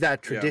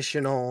that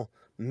traditional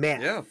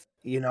math,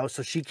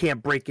 so she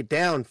can't break it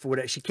down for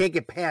what she can't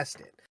get past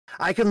it.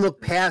 I can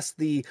look past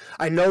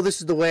I know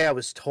this is the way I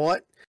was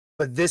taught,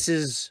 but this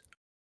is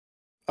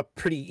a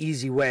pretty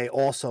easy way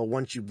also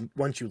once you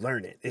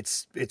learn it.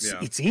 It's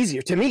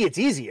easier. To me, it's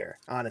easier,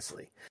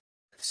 honestly.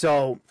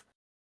 So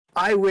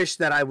I wish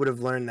that I would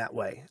have learned that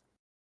way.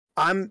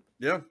 But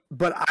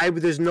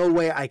there's no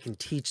way I can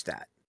teach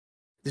that.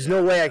 There's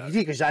no way I can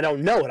teach because I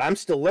don't know it. I'm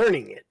still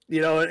learning it.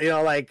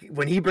 Like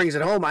when he brings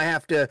it home, I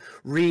have to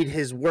read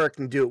his work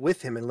and do it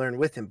with him and learn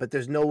with him. But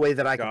there's no way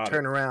that I can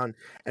turn around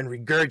and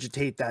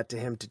regurgitate that to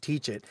him to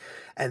teach it.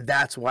 And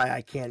that's why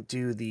I can't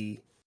do be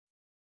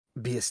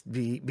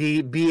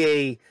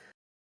a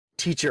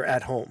teacher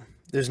at home.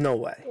 There's no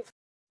way.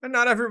 And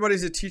not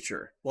everybody's a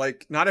teacher.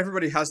 Like, not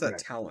everybody has that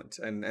talent,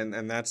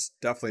 and that's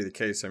definitely the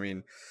case. I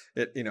mean,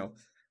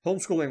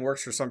 homeschooling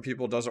works for some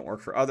people, doesn't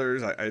work for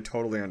others. I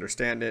totally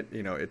understand it.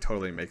 It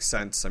totally makes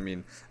sense. I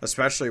mean,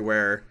 especially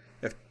where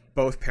if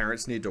both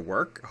parents need to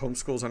work,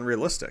 homeschool's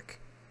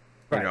unrealistic.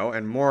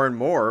 And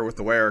more with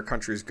the way our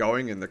country's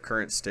going and the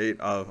current state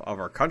of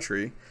our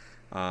country,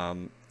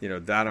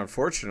 that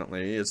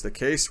unfortunately is the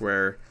case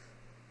where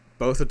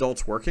both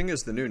adults working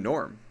is the new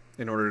norm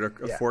in order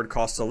to afford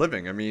cost of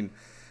living. I mean,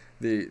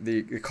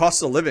 the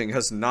cost of living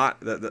has not,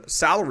 the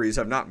salaries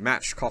have not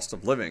matched cost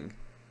of living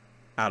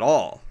at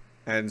all.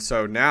 And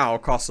so now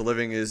cost of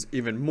living is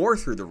even more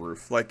through the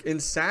roof, like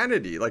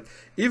insanity. Like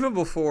even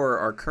before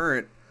our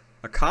current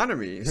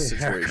economy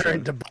situation,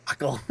 current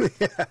debacle.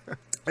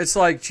 It's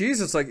like,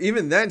 Jesus, like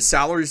even then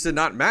salaries did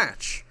not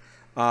match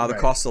the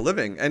cost of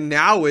living. And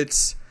now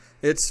it's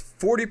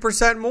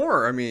 40%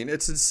 more. I mean,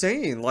 it's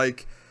insane.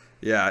 Like,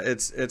 yeah,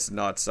 it's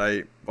nuts.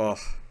 Somebody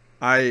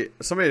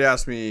had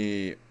asked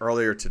me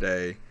earlier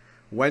today,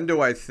 when do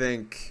I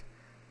think,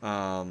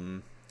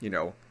 when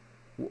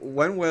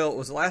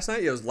was it last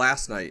night? It was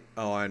last night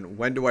on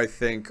when do I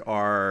think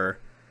our,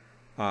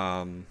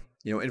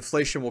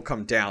 inflation will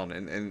come down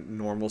and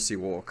normalcy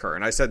will occur.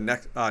 And I said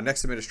next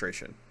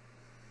administration,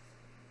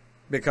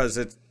 because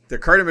the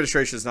current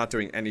administration is not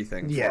doing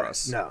anything for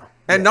us. No.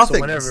 And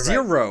nothing. So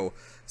zero.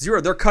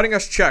 They're cutting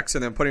us checks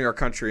and then putting our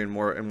country in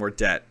more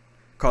debt,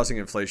 causing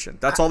inflation.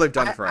 That's all they've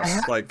done for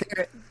us.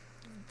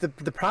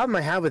 The problem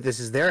I have with this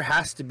is there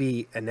has to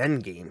be an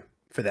end game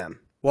for them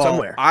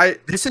somewhere.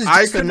 This is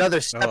just another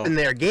step in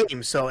their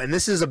game. So, and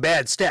this is a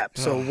bad step.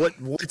 So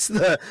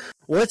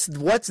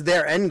what's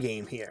their end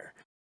game here?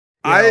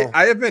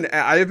 I have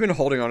been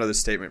holding on to this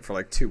statement for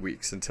like 2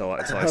 weeks until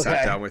I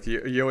sat down with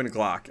you and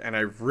Glock, and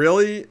I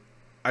really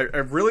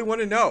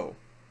want to know,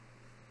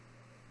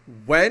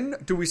 when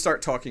do we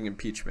start talking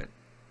impeachment?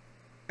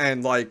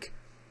 And like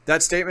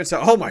that statement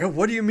said, "Oh my God,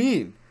 what do you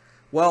mean?"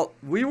 Well,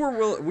 we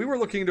were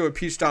looking to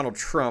impeach Donald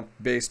Trump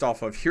based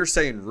off of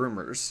hearsay and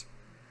rumors,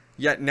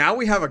 yet now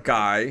we have a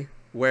guy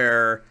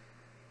where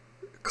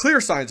clear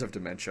signs of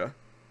dementia.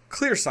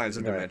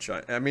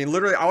 I mean,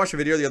 literally, I watched a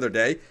video the other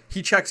day.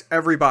 He checks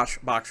every box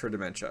for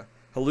dementia.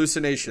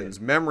 Hallucinations,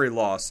 memory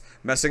loss,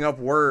 messing up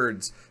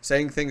words,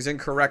 saying things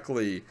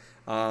incorrectly.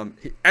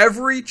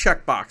 Every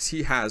checkbox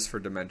he has for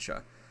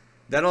dementia.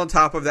 Then on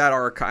top of that,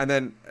 and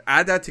then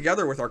add that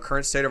together with our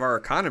current state of our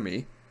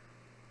economy.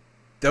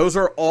 Those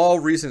are all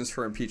reasons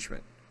for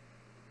impeachment.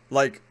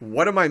 Like,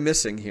 what am I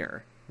missing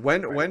here?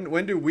 When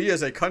do we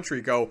as a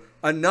country go,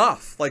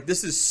 enough? Like,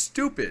 this is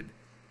stupid.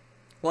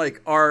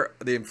 Like,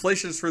 the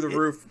inflation's through the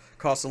roof,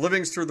 cost of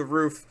living's through the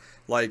roof,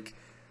 like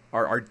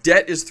our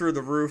debt is through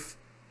the roof.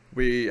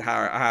 We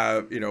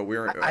have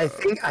we're. I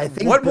think.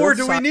 What more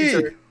do we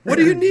need? What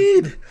do you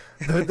need?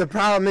 The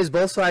problem is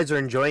both sides are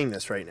enjoying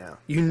this right now.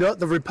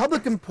 The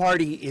Republican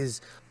Party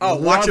is. Oh,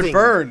 watch it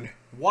burn!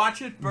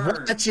 Watch it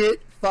burn! Watch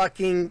it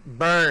fucking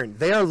burn!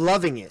 They are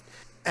loving it,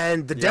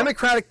 and the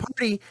Democratic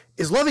Party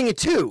is loving it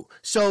too.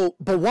 So,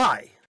 but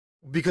why?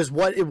 Because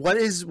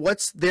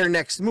what's their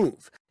next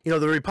move? The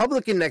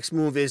Republican next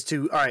move is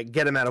to, all right,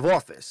 get him out of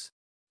office.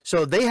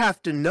 So they have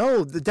to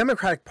know, the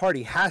Democratic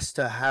Party has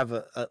to have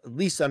at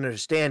least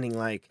understanding,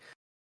 like,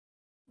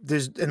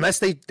 unless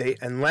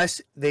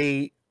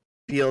they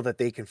feel that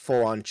they can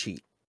full on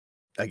cheat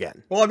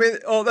again. Well, I mean,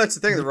 that's the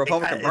thing. The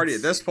Republican Party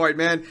at this point,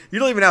 man, you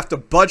don't even have to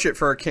budget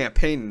for a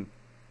campaign.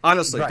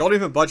 Honestly, don't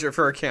even budget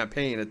for a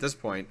campaign at this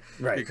point,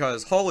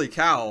 because holy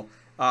cow,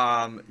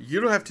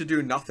 you don't have to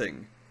do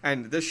nothing,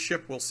 and this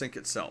ship will sink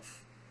itself.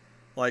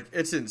 Like,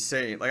 it's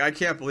insane. Like, I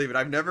can't believe it.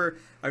 I've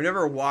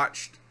never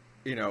watched,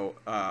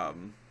 that,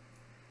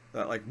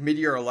 like,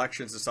 mid-year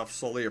elections and stuff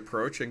slowly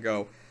approach and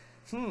go,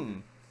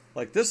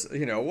 like this,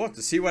 we'll have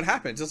to see what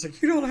happens. It's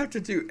like, you don't have to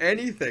do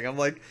anything. I'm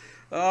like,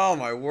 oh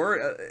my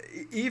word.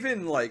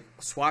 Even like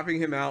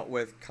swapping him out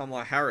with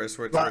Kamala Harris,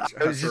 which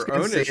has her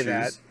own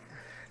issues.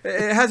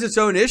 It has its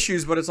own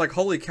issues, but it's like,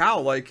 holy cow,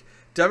 like,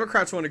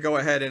 Democrats want to go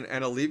ahead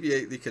and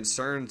alleviate the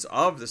concerns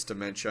of this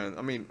dementia.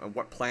 I mean,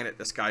 what planet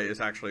this guy is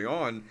actually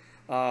on.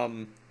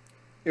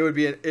 It would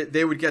be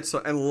they would get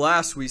so,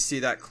 unless we see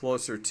that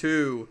closer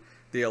to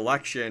the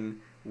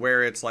election,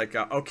 where it's like,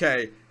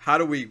 okay, how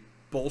do we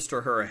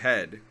bolster her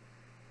ahead?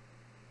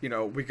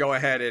 We go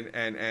ahead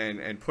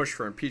and push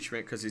for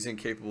impeachment because he's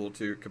incapable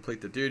to complete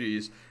the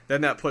duties.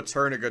 Then that puts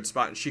her in a good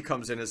spot, and she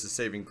comes in as a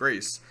saving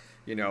grace.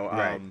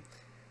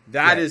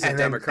 That is a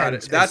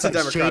Democratic. That's a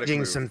Democratic changing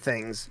move. Some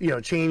things.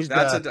 Change.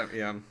 That's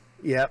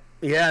Yep.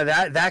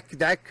 Yeah.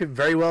 That could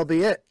very well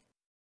be it.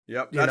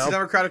 Yep, that's a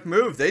Democratic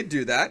move. They'd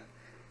do that.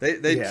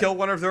 They'd kill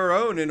one of their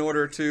own in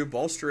order to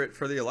bolster it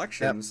for the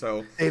election. Yep.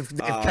 So they've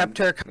kept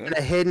her kind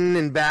of hidden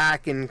and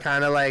back and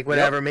kind of like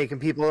whatever, making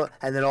people,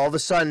 and then all of a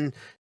sudden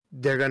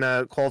they're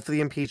gonna call for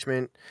the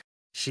impeachment.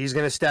 She's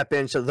gonna step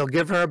in, so they'll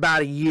give her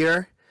about a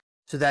year,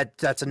 so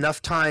that's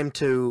enough time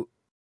to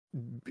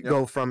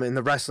go from, in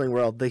the wrestling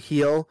world, the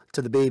heel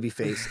to the baby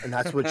face, and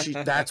that's what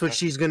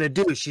she's gonna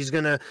do. She's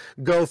gonna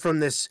go from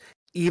this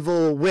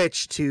evil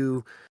witch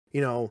to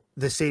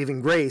the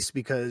saving grace,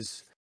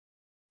 because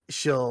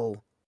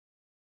she'll.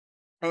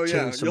 Oh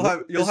yeah,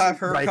 you'll have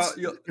her.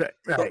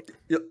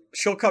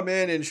 She'll come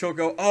in and she'll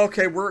go, oh,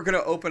 okay, we're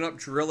going to open up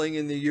drilling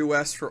in the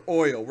U.S. for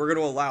oil. We're going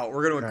to allow it.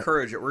 We're going to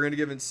encourage it. We're going to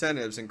give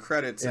incentives and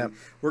credits, and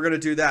we're going to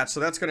do that. So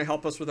that's going to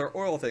help us with our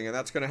oil thing, and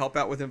that's going to help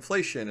out with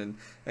inflation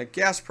and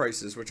gas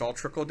prices, which all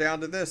trickle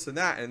down to this and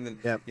that. And then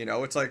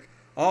it's like,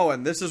 oh,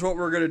 and this is what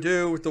we're going to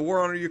do with the war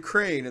on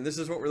Ukraine, and this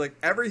is what we're like,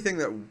 everything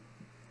that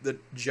the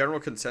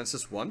general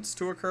consensus wants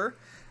to occur.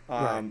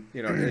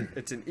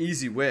 It's an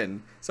easy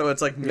win. So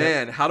it's like,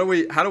 man, how do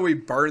we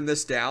burn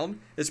this down?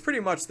 It's pretty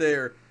much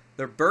they're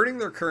burning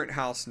their current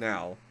house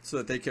now so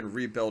that they can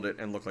rebuild it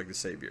and look like the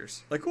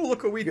saviors. Like, oh,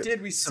 look what we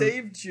did. We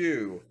saved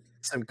you.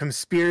 Some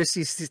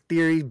conspiracy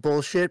theory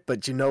bullshit,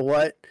 but you know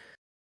what?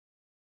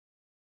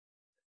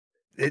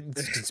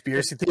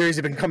 Conspiracy theories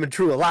have been coming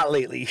true a lot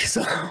lately.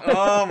 So.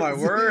 Oh my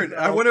word!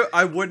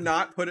 I would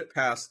not put it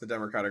past the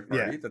Democratic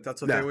Party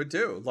that's what they would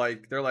do.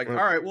 Like, they're like, all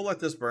right, we'll let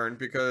this burn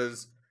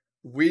because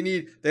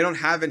they don't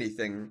have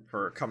anything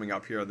for coming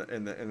up here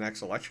in the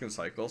next election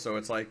cycle. So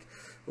it's like,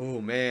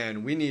 oh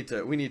man, we need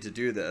to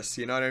do this.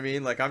 You know what I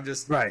mean? Like, I'm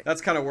just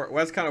That's kind of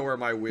where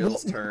my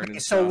wheels turn.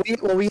 And so we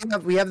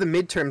have the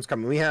midterms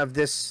coming. We have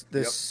this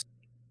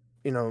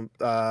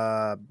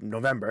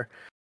November.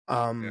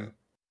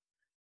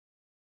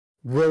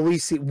 Will we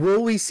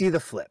see the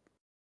flip?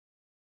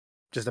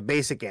 Just a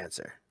basic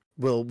answer.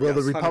 Will the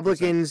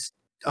Republicans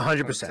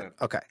 100%?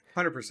 Okay.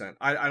 100%.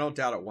 I don't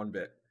doubt it one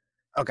bit.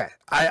 Okay.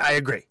 I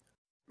agree.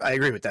 I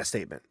agree with that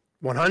statement.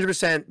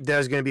 100%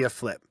 there's going to be a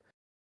flip.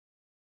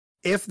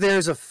 If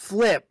there's a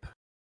flip,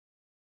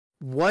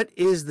 what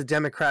is the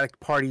Democratic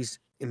Party's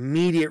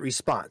immediate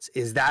response.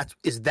 Is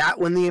that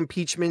when the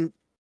impeachment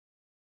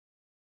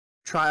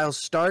trials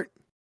start?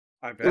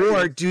 I bet.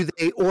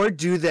 Or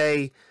do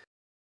they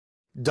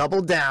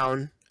double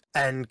down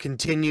and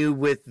continue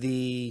with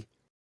the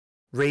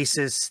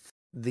racist,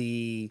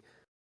 the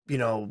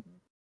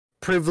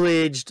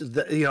privileged,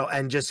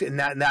 and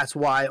that's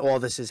why all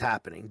this is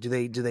happening? Do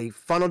they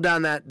funnel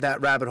down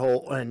that rabbit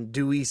hole, and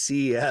do we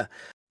see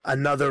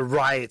another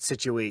riot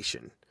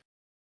situation?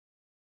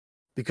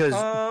 Because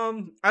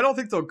I don't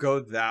think they'll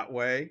go that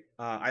way.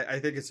 I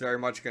think it's very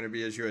much going to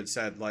be, as you had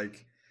said,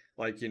 like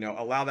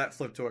allow that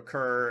flip to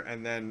occur,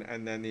 and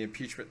then the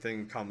impeachment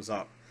thing comes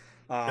up.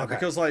 Okay.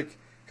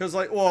 Because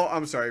well,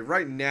 I'm sorry.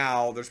 Right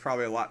now, there's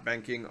probably a lot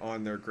banking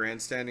on their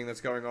grandstanding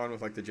that's going on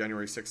with like the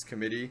January 6th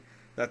committee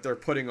that they're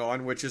putting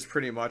on, which is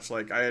pretty much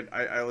like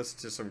I listened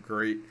to some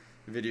great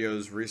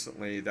videos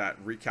recently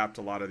that recapped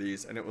a lot of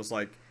these, and it was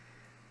like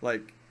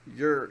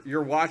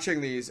you're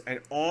watching these,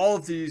 and all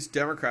of these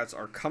Democrats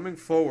are coming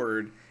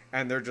forward,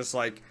 and they're just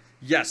like,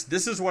 yes,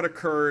 this is what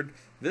occurred,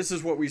 this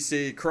is what we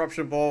see,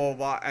 corruption, blah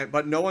blah blah,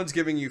 but no one's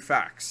giving you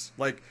facts.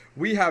 Like,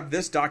 we have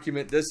this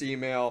document, this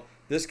email,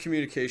 this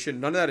communication,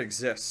 none of that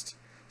exists.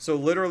 So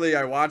literally,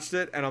 I watched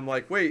it, and I'm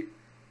like, wait,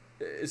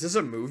 is this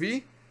a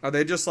movie? Are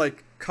they just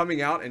like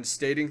coming out and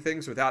stating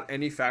things without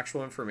any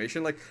factual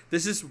information? Like,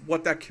 this is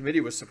what that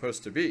committee was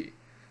supposed to be.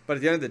 But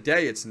at the end of the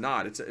day, it's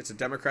not. It's a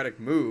Democratic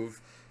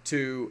move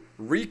to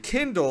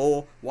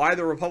rekindle why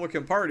the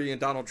Republican Party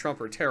and Donald Trump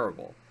are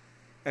terrible.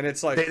 And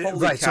it's like,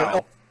 holy cow.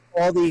 So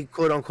all the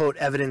quote-unquote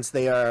evidence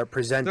they are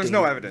presenting... There's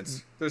no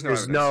evidence.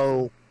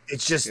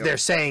 It's just they're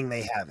saying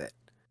they have it.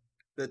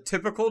 The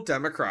typical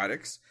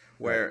Democrats,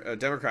 where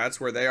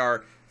they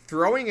are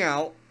throwing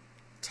out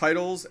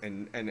titles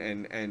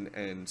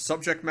and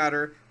subject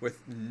matter with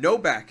no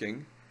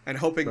backing and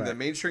hoping the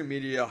mainstream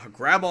media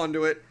grab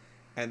onto it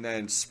and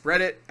then spread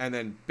it, and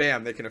then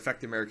bam, they can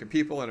affect the American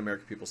people and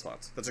American people's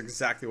thoughts. That's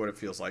exactly what it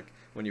feels like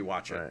when you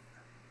watch it.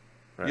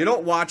 Right. You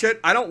don't watch it.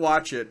 I don't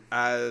watch it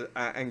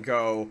and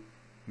go,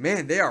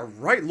 man, they are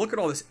right. Look at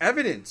all this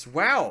evidence.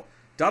 Wow,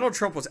 Donald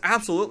Trump was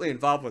absolutely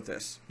involved with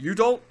this. You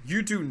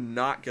do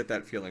not get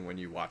that feeling when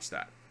you watch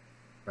that.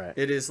 Right.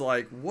 It is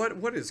like,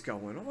 what is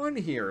going on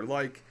here?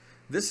 Like,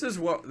 this is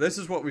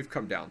what we've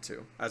come down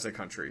to as a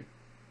country.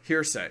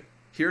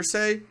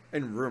 Hearsay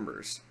and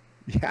rumors.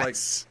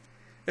 Yes.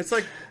 It's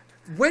like,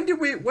 when do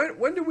we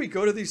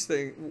go to these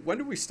things? When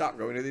do we stop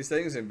going to these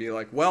things and be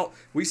like, well,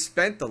 we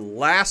spent the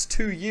last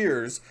 2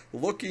 years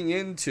looking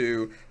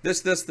into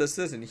this,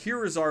 and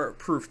here is our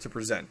proof to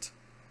present.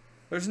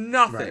 There's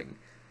nothing.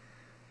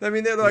 Right. I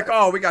mean, they're like,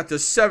 oh, we got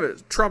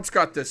Trump's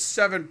got this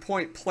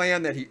 7-point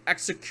plan that he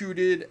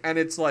executed, and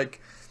it's like,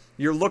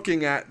 you're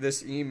looking at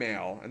this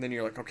email, and then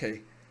you're like,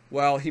 okay,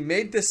 well, he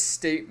made this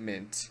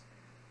statement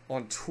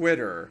on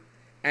Twitter,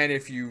 and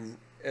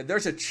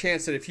there's a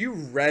chance that if you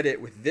read it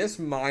with this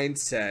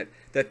mindset,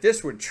 that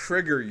this would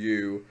trigger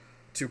you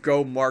to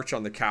go march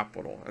on the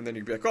Capitol. And then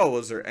you'd be like, oh,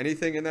 was there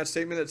anything in that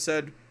statement that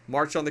said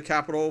march on the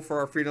Capitol for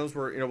our freedoms?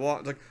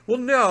 It's like, well,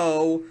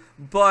 no,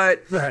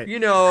 but,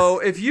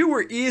 if you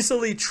were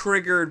easily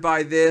triggered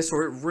by this,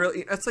 or it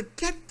really, it's like,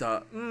 get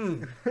out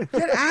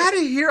of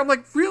here. I'm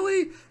like,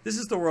 really? This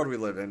is the world we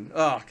live in.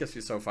 Oh, it gets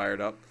me so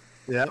fired up.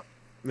 Yeah.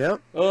 I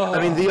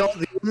mean,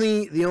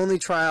 the only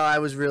trial I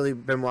was really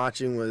been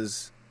watching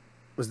was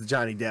the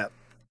Johnny Depp.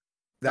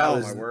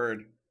 My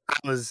word.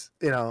 I was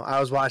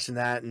watching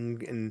that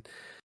and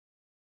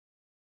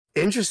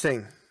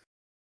interesting.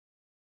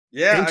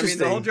 Yeah, I mean,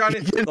 the whole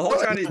Johnny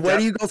Depp. Where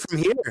do you go from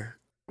here?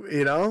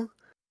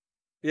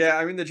 Yeah,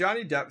 I mean, the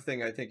Johnny Depp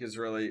thing, I think, is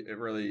really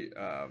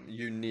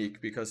unique,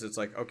 because it's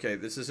like, okay,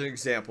 this is an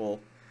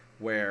example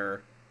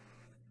where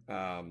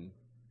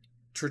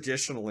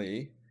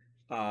traditionally,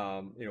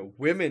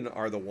 women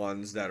are the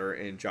ones that are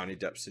in Johnny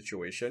Depp's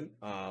situation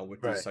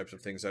with these types of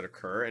things that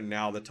occur, and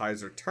now the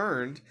tides are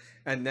turned,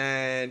 and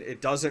then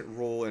it doesn't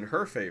rule in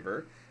her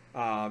favor.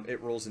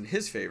 It rules in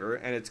his favor,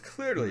 and it's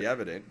clearly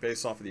evident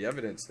based off of the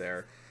evidence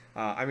there.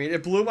 I mean,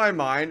 it blew my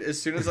mind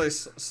as soon as I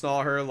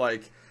saw her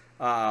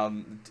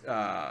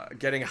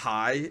getting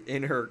high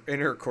in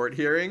her court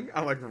hearing.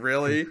 I'm like,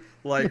 really?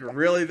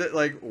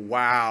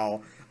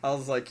 Wow. I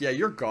was like, yeah,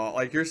 you're gone.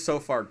 Like, you're so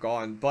far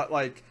gone. But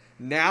like,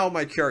 now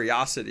my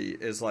curiosity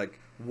is like,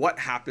 what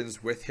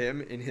happens with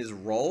him in his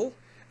role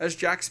as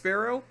Jack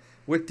Sparrow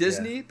with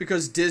Disney?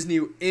 Because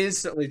Disney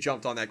instantly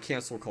jumped on that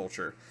cancel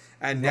culture.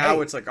 And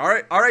now it's like, all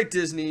right,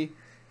 Disney,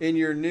 in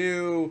your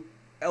new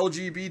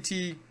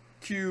LGBTQ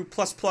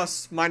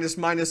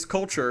minus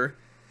culture,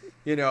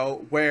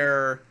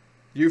 where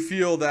you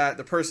feel that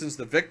the person's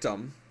the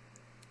victim,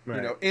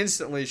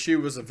 instantly she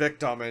was a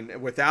victim,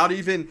 and without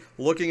even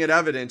looking at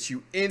evidence,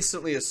 you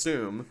instantly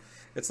assume.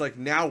 It's like,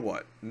 now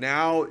what?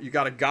 Now you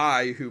got a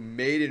guy who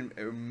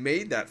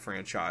made that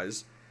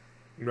franchise.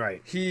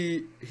 Right.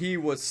 He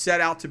was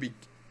set out to be,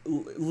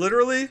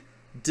 literally,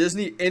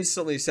 Disney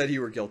instantly said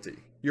you were guilty.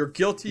 You're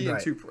guilty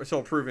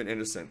until proven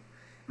innocent.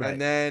 Right.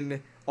 And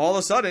then all of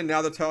a sudden,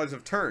 now the tides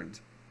have turned.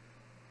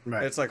 And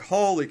Right. it's like,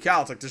 holy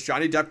cow! It's like, does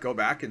Johnny Depp go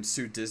back and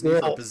sue Disney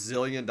for Well, $1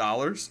 billion?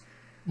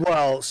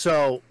 well,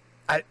 so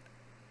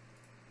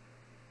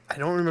I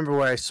don't remember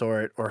where I saw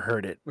it or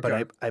heard it, but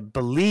Okay. I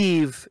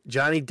believe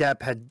Johnny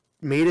Depp had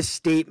made a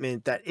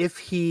statement that if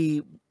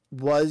he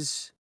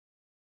was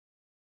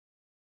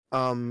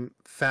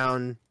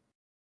found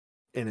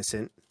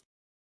innocent,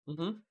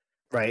 Mm-hmm.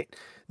 right,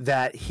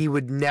 that he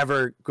would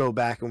never go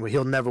back and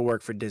he'll never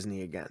work for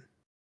Disney again.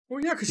 Well,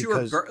 yeah, because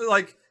Because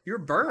you were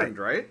burned,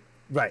 right?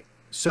 right.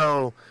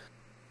 So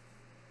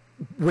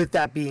with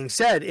that being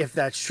said, if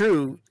that's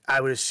true,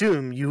 I would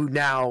assume you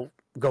now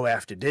go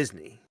after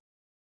Disney.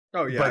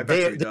 Oh yeah, I But bet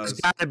you he there's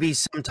does. got to be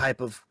some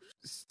type of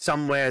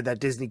somewhere that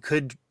Disney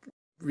could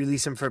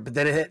release him for, but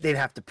then they'd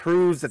have to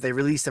prove that they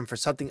released him for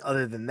something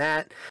other than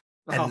that.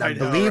 Oh, And I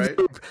know, right?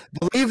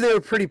 believe they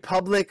were pretty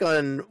public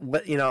on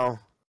what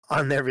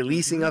on their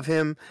releasing Mhm. of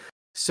him.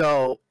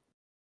 So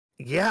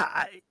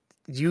yeah,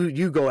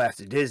 you go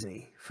after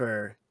Disney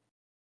for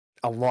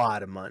a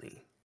lot of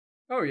money.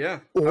 Oh yeah.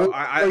 Or,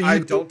 I you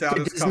go don't doubt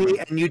to it's Disney coming.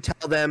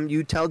 and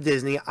you tell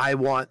Disney, I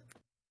want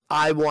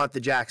the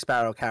Jack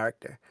Sparrow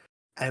character,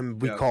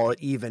 and we Yeah. call it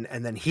even,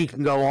 and then he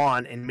can go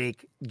on and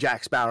make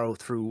Jack Sparrow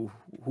through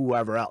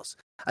whoever else.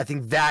 I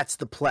think that's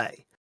the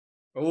play.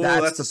 Oh,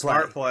 That's that's the a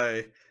smart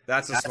play.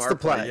 That's a That's smart the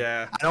play. play.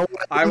 Yeah. I don't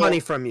want I the money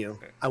will. from you.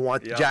 I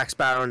want the Yeah. Jack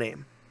Sparrow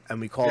name, and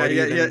we call Yeah,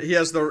 it even. he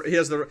has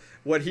the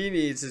what he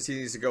needs is he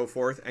needs to go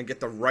forth and get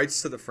the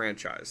rights to the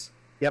franchise.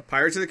 Yep.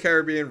 Pirates of the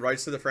Caribbean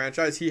rights to the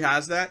franchise. He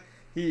has that.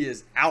 He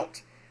is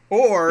out.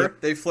 Or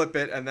Yep. they flip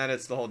it and then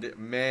it's the whole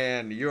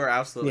man, you are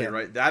absolutely Yeah.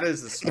 right. That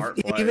is the smart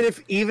play.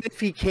 Even if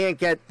he can't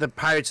get the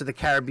Pirates of the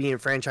Caribbean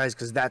franchise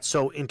because that's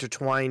so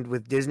intertwined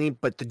with Disney,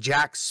 but the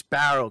Jack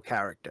Sparrow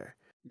character.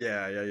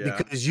 Yeah.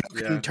 Because you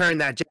can Yeah. turn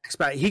that Jack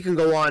Sparrow. He can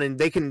go on and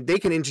they can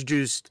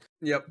introduce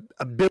Yep.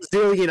 a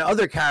bazillion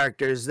other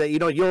characters that you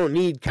don't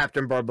need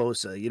Captain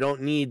Barbossa. You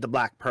don't need the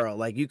Black Pearl.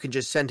 Like you can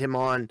just send him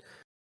on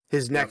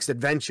his next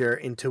adventure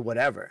into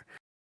whatever.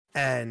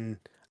 And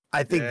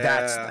I think Yeah.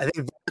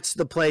 that's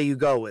the play you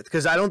go with,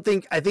 because I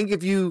think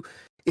if you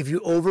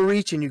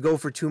overreach and you go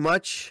for too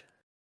much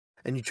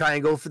and you try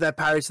and go for that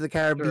Pirates of the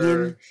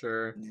Caribbean,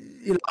 Sure.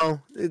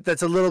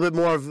 that's a little bit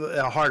more of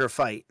a harder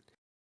fight.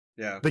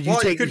 Yeah. But you well,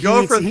 take-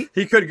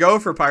 he could go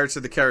for Pirates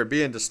of the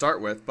Caribbean to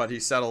start with, but he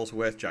settles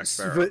with Jack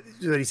Sparrow. What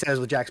he says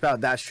with Jack Sparrow,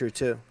 that's true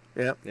too.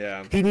 Yeah.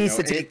 Yeah. He needs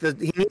You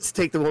to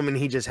take the woman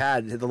he just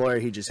had, the lawyer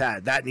he just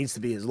had. That needs to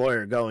be his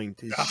lawyer going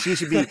to. She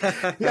should be.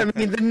 I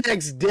mean, the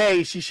next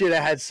day she should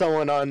have had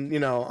someone on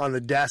on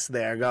the desk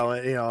there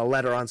going, a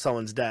letter on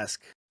someone's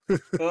desk.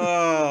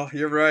 Oh,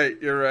 you're right.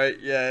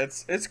 Yeah,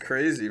 it's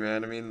crazy,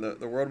 man. I mean,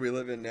 the world we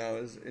live in now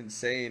is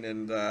insane,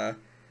 and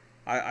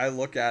I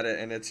look at it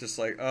and it's just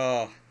like,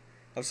 oh,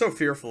 I'm so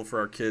fearful for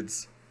our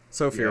kids.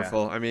 So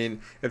fearful. I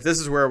mean, if this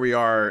is where we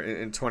are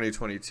in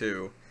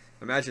 2022,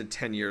 imagine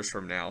 10 years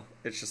from now.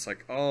 It's just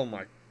like, oh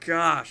my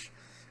gosh.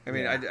 I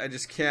mean, I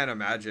just can't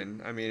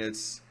imagine. I mean,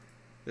 it's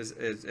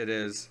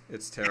terrible.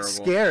 It's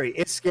scary.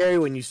 It's scary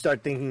when you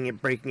start thinking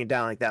it, breaking it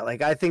down like that.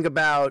 Like I think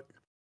about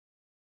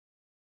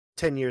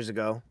 10 years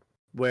ago,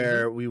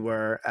 where we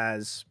were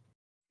as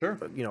Sure.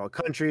 a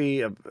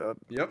country,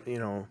 Yep.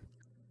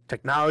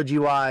 technology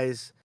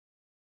wise.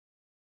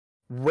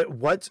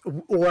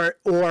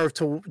 Or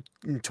to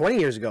 20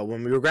 years ago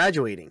when we were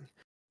graduating.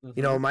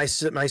 Our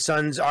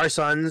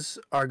sons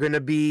are going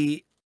to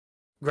be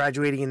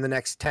graduating in the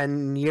next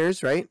 10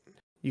 years, right?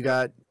 You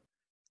got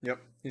Yep.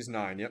 He's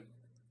 9. Yep.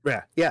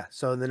 yeah.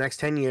 So in the next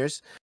 10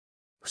 years.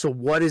 So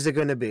what is it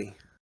going to be?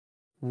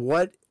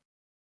 What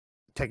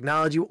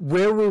technology?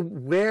 Where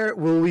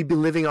will we be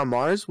living on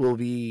Mars? Will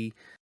we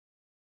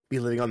be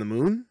living on the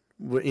moon?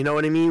 You know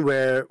what I mean?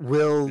 Where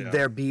will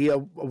there be a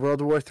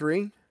World War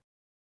III?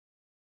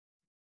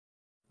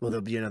 Will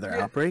there be another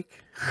outbreak?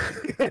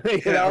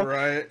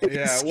 Right.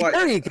 It's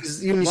scary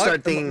because you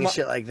start thinking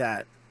shit like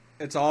that.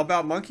 It's all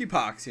about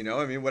monkeypox,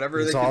 I mean, whatever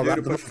It's they all can do about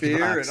to the put fear,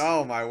 monkeypox. and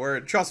oh my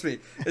word, trust me.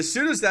 As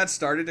soon as that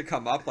started to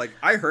come up, like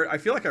I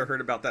feel like I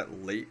heard about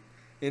that late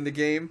in the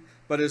game,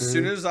 but as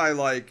soon as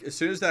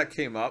that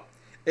came up,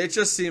 it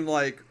just seemed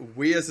like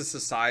we as a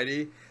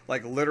society,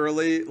 like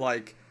literally,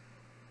 like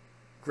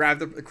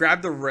grabbed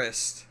the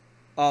wrist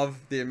of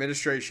the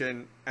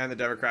administration and the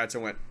Democrats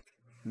and went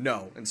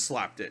no and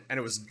slapped it, and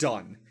it was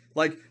done.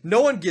 Like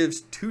no one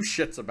gives two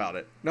shits about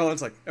it.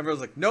 Everyone's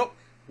like, nope,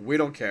 we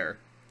don't care.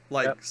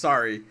 Like,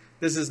 sorry,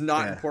 this is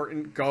not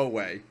important. Go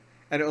away.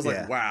 And it was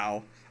like,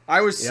 wow.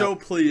 I was so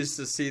pleased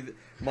to see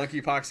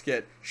monkeypox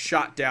get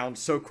shot down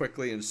so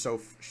quickly and so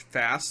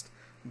fast.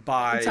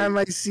 By Every time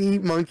I see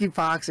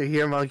monkeypox or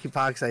hear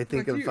monkeypox, I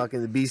think of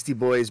fucking the Beastie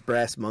Boys'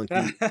 Brass Monkey.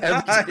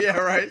 Yeah,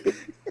 right.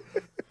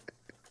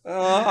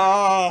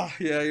 Oh,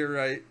 yeah, you're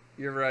right.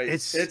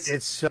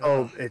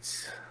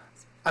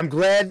 I'm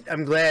glad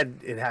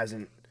it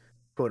hasn't,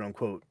 quote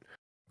unquote,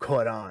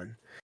 caught on.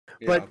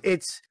 Yeah. But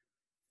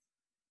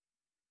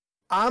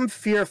I'm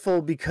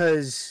fearful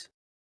because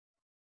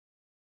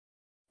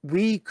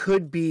we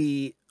could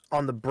be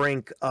on the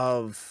brink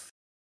of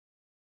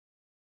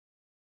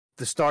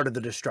the start of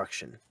the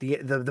destruction,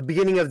 the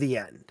beginning of the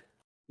end.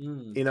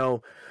 You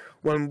know,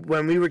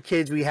 when we were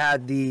kids, we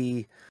had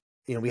the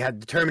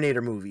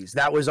Terminator movies.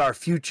 That was our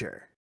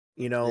future.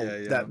 You know,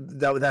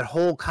 that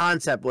whole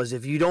concept was,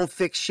 if you don't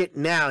fix shit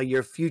now,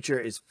 your future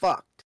is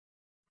fucked.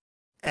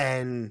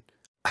 And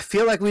I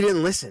feel like we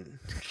didn't listen,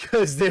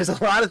 because there's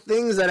a lot of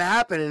things that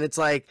happen, and it's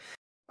like,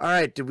 all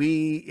right,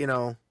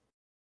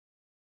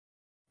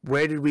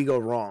 where did we go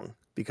wrong?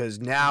 Because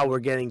now we're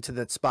getting to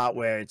that spot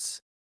where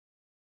it's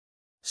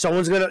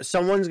someone's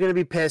gonna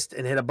be pissed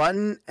and hit a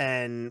button,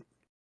 and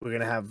we're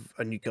gonna have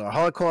a nuclear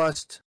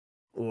holocaust,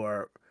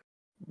 or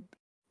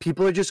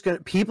people are just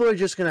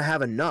gonna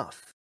have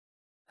enough.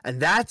 And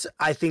that's,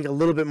 I think, a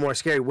little bit more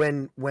scary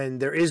when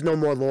there is no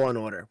more law and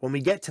order, when we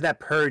get to that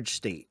purge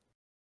state.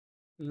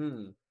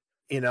 You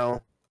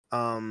know,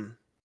 and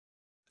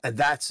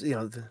that's, you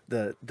know,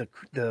 the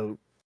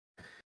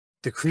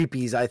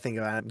creepies. I think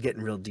I'm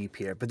getting real deep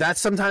here, but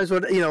that's sometimes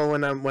what, you know,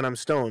 when I'm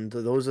stoned,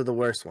 those are the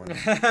worst ones.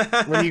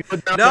 When you go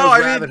down those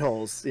rabbit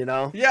holes, you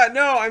know. Yeah,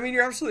 no, I mean,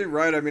 you're absolutely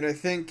right. I mean, I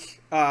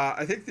think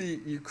the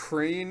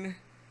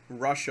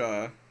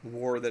Ukraine-Russia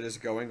war that is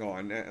going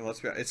on, and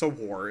it's a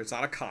war. It's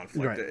not a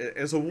conflict. Right.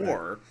 It's a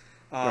war.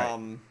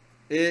 Right.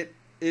 It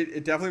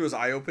definitely was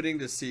eye-opening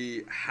to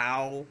see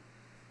how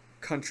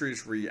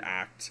countries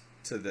react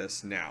to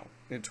this now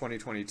in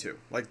 2022.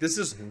 Like, this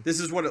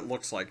is what it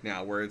looks like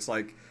now, where it's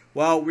like,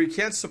 well, we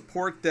can't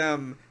support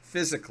them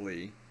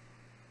physically,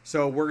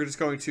 so we're just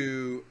going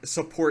to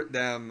support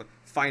them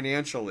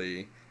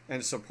financially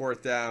and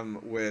support them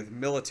with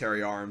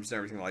military arms and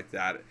everything like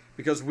that,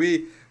 because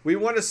we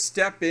want to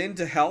step in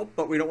to help,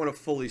 but we don't want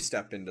to fully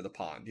step into the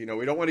pond. You know,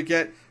 we don't want to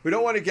get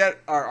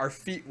our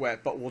feet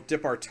wet, but we'll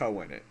dip our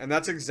toe in it, and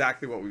that's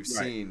exactly what we've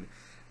seen.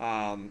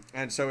 And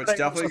so it's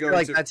definitely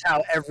going to. That's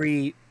how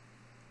every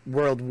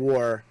world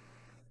war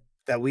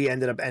that we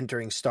ended up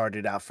entering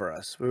started out for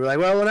us. We were like,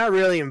 well, we're not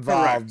really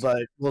involved,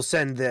 but we'll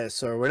send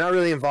this, or we're not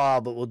really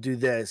involved, but we'll do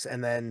this,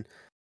 and then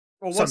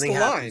something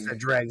happens that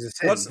drags us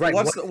in. What's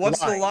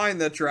the line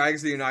that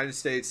drags the United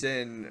States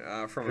in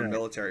from a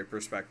military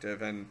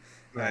perspective? And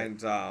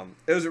it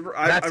was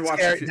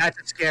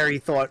that's a scary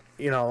thought,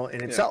 you know,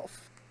 in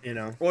itself. You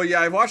know. Well,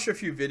 yeah, I've watched a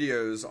few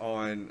videos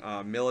on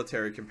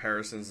military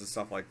comparisons and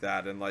stuff like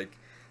that, and like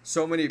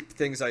so many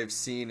things I've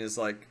seen is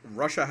like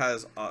Russia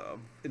has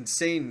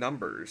insane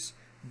numbers,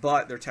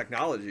 but their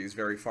technology is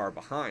very far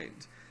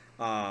behind.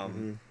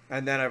 And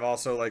then I've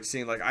also like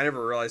seen, like, I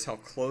never realized how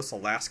close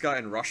Alaska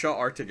and Russia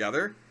are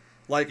together.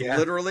 Like,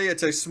 literally,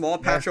 it's a small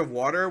patch of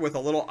water with a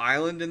little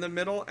island in the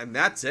middle, and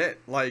that's it.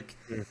 Like,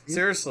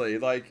 seriously,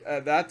 like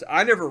that.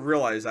 I never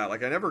realized that.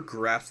 Like, I never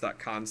grasped that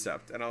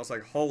concept, and I was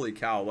like, holy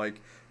cow! Like,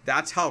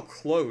 that's how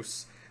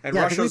close. And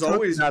Russia's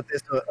always about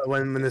this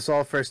when this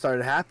all first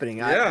started happening.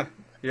 Yeah,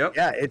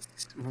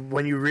 it's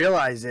when you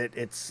realize it,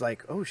 it's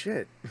like, oh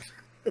shit.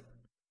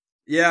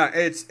 Yeah,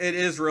 it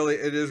is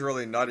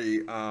really nutty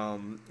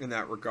in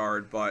that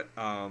regard. But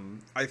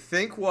I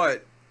think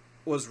what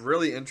was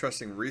really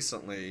interesting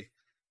recently,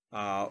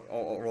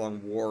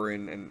 along war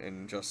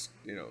and just,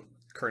 you know,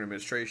 current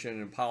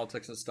administration and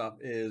politics and stuff,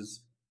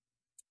 is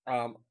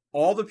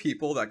all the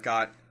people that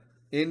got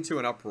into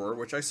an uproar,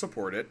 which I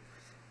supported.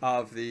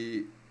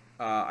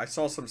 I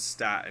saw some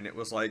stat, and it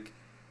was like,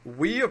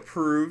 we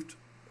approved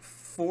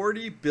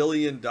 $40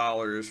 billion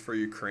for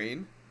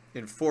Ukraine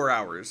in 4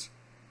 hours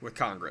with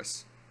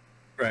Congress.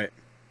 Right.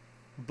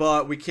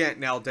 But we can't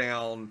nail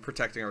down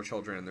protecting our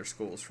children in their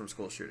schools from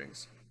school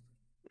shootings.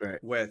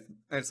 Right. And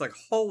it's like,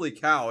 holy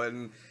cow.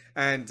 And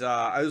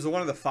I was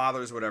one of the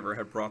fathers, whatever,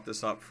 had brought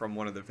this up from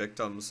one of the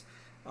victims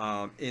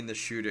in the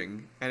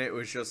shooting. And it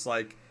was just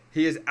like,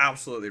 he is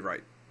absolutely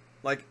right.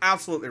 Like,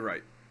 absolutely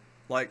right.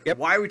 Like,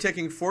 why are we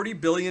taking $40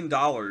 billion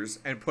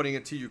and putting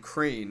it to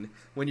Ukraine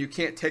when you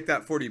can't take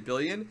that $40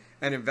 billion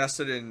and invest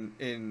it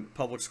in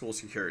public school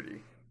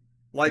security?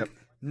 Like,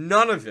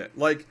 none of it.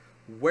 Like,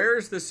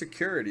 where's the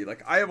security?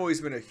 Like, I have always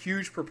been a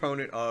huge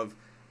proponent of,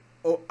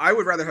 I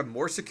would rather have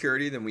more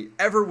security than we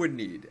ever would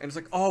need. And it's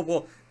like, oh,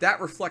 well, that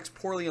reflects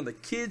poorly on the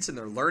kids and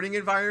their learning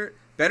environment.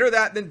 Better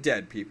that than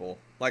dead people.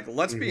 Like,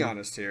 let's be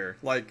honest here.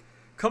 Like,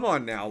 come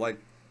on now. Like,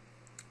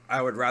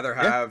 I would rather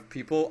have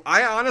people.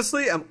 I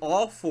honestly am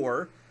all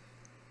for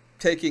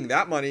taking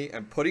that money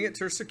and putting it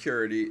to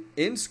security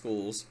in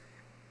schools,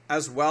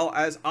 as well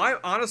as I'm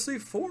honestly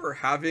for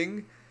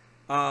having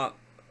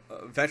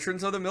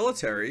veterans of the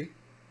military.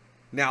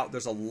 Now,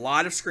 there's a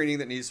lot of screening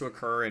that needs to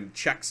occur and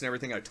checks and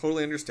everything. I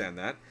totally understand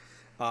that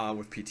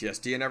with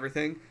PTSD and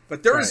everything.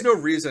 But there is no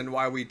reason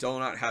why we do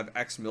not have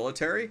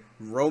ex-military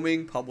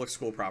roaming public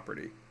school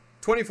property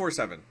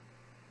 24/7.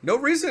 No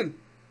reason.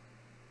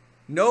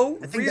 No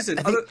reason.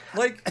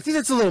 I think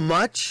that's a little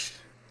much.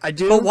 I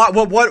do.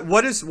 But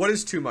what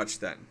is too much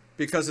then?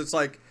 Because it's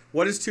like,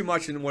 what is too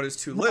much and what is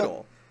too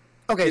little?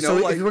 Okay, you know,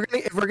 so like,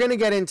 if we're gonna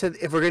get into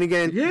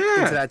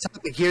that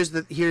topic,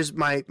 here's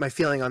my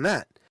feeling on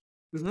that.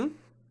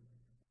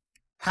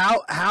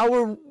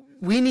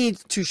 We need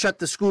to shut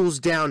the schools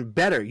down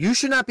better. You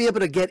should not be able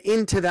to get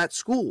into that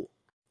school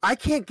I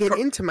can't get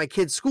into my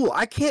kid's school.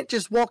 I can't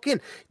just walk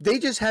in. They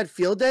just had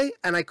field day,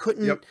 and I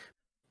couldn't. Yep.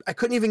 I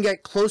couldn't even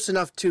get close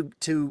enough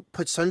to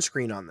put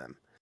sunscreen on them.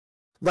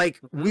 Like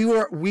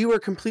Mm-hmm. we were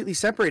completely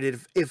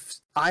separated. If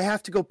I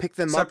have to go pick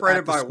them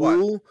Separated up at the by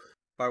school, what?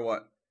 By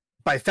what?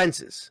 by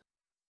fences.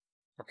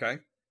 Okay.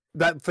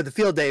 But for the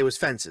field day, it was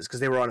fences because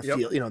they were on a Yep.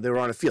 field. They were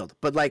on a field.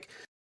 But like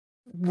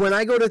when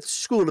I go to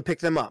school to pick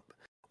them up,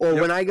 or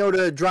Yep. when I go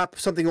to drop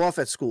something off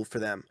at school for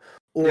them,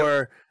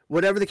 or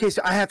whatever the case,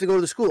 I have to go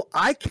to the school.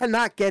 I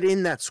cannot get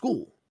in that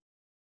school.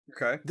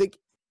 Okay.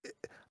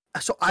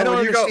 So I don't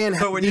when you go- understand so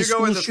how when you these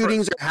go in school the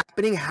shootings are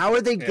happening. How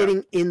are they Yeah.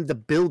 getting in the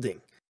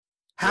building?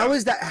 How Yeah.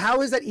 is that?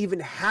 How is that even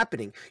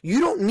happening? You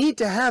don't need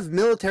to have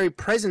military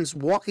presence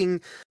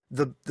walking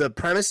the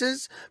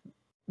premises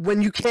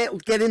when you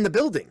can't get in the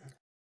building.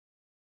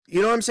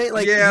 You know what I'm saying?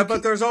 Like, yeah, you but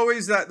can't- there's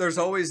always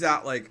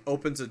that like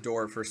opens a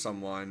door for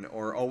someone,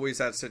 or always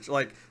that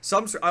like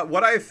some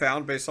what I've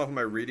found based off of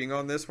my reading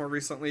on this more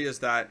recently is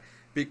that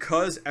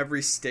because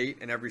every state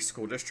and every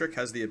school district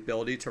has the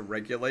ability to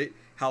regulate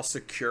how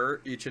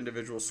secure each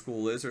individual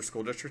school is or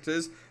school district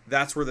is,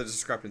 that's where the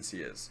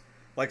discrepancy is.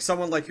 Like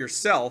someone like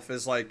yourself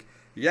is like,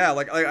 yeah,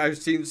 like I've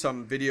seen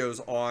some videos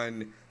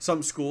on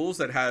some schools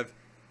that have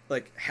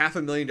like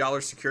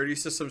 $500,000 security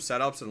system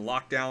setups and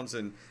lockdowns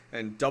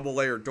and double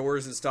layer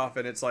doors and stuff,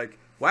 and it's like,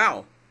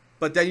 wow.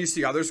 But then you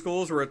see other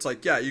schools where it's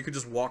like, yeah, you could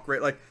just walk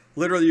right, like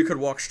literally you could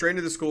walk straight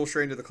into the school,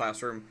 straight into the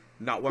classroom,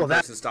 not one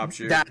person stops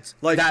you. That's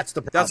like that's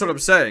the problem. that's what I'm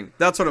saying.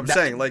 That's what I'm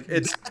saying. Like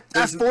it's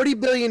that $40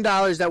 billion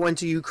that went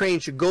to Ukraine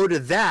should go to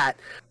that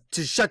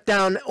to shut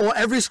down. Or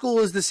every school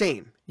is the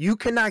same. You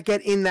cannot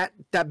get in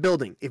that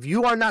building. If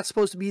you are not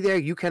supposed to be there,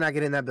 you cannot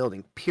get in that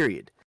building.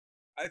 Period.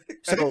 I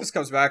think this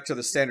comes back to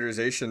the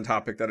standardization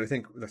topic that I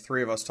think the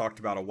three of us talked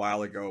about a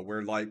while ago,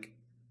 where like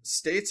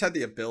states had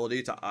the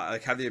ability to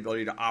have the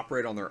ability to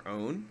operate on their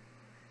own,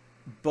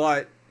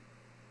 but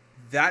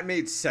that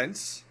made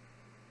sense,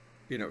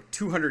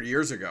 200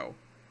 years ago.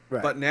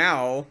 Right. But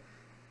now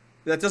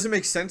that doesn't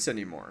make sense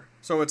anymore.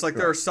 So it's like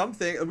there are some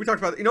things we talked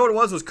about. You know what it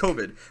was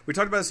COVID. We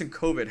talked about this in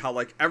COVID. How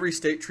like every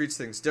state treats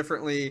things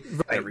differently,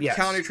 Right, every yes.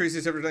 county treats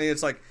things differently.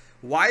 It's like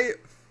why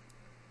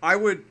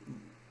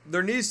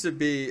there needs to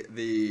be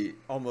the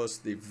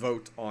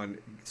vote on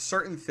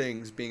certain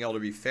things being able to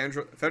be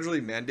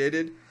federally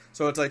mandated.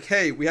 So it's like,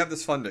 hey, we have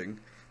this funding.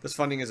 This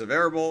funding is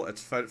available.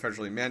 It's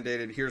federally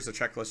mandated. Here's the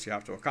checklist you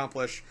have to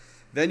accomplish.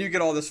 Then you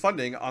get all this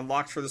funding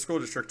unlocked for the school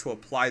district to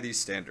apply these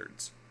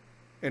standards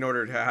in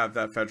order to have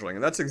that federally.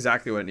 And that's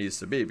exactly what it needs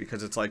to be,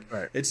 because it's like,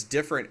 It's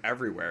different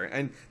everywhere.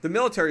 And the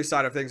military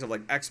side of things, of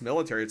like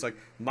ex-military, it's like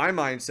my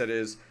mindset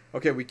is,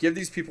 okay, we give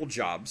these people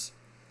jobs.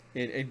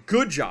 And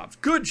good jobs,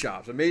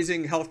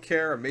 amazing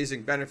healthcare,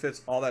 amazing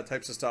benefits, all that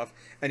types of stuff,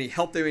 any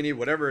help they may need,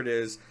 whatever it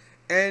is.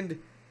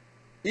 And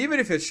even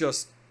if it's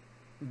just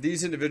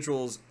these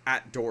individuals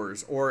at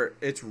doors or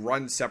it's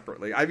run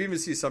separately, I've even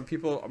seen some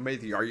people made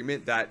the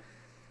argument that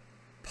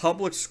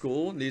public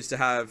school needs to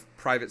have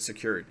private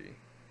security.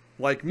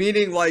 Like,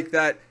 meaning like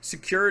that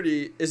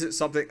security isn't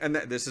something, and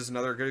this is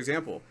another good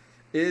example,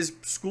 is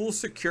school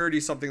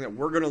security something that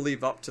we're going to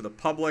leave up to the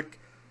public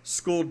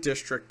school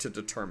district to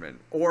determine,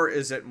 or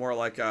is it more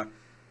like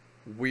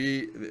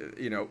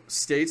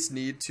states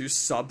need to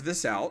sub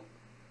this out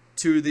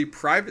to the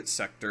private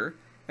sector,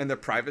 and the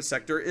private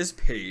sector is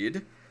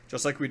paid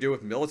just like we do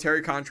with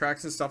military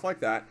contracts and stuff like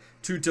that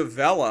to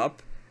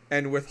develop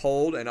and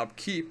withhold and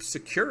upkeep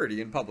security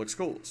in public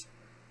schools.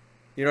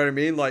 You know what I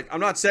mean? Like, I'm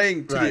not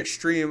saying to the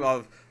extreme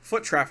of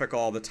foot traffic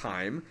all the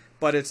time,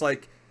 but it's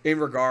like in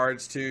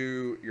regards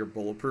to your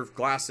bulletproof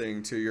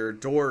glassing, to your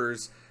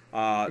doors,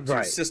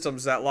 to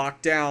systems that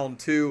lock down,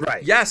 to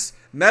yes,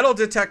 metal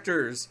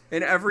detectors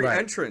in every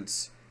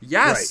entrance.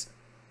 Yes,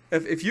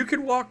 if you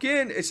could walk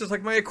in, it's just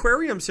like my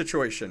aquarium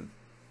situation.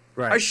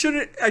 Right. I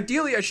shouldn't have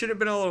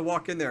been able to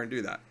walk in there and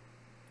do that.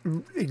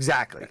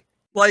 Exactly.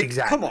 Like,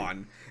 come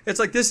on. It's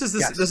like this is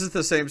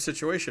the same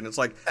situation. It's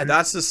like, and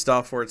that's the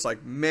stuff where it's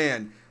like,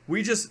 man,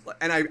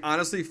 and I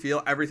honestly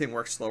feel everything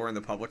works slower in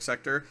the public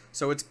sector,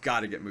 so it's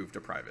got to get moved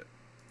to private.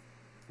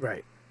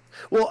 Right.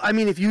 Well, I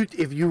mean, if you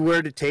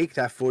were to take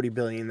that $40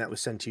 billion that was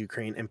sent to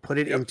Ukraine and put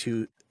it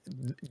into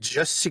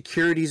just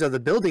securities of the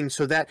building,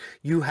 so that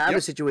you have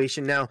a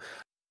situation now,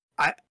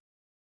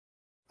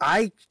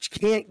 I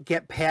can't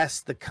get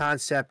past the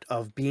concept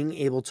of being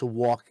able to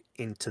walk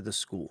into the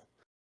school.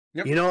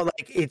 Yep.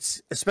 Like,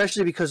 it's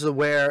especially because of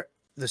where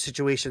the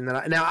situation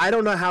that I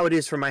don't know how it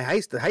is for the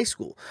high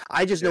school.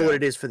 I just know what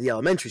it is for the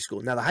elementary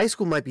school. Now the high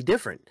school might be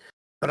different,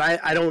 but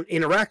I don't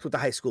interact with the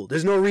high school.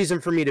 There's no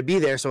reason for me to be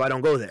there, so I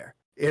don't go there.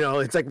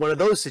 It's like one of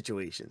those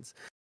situations.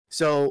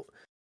 So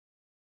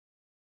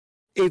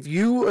if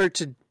you were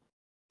to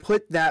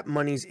put that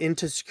monies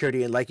into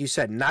security, and like you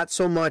said, not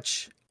so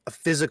much a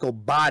physical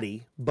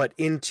body, but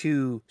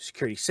into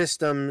security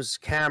systems,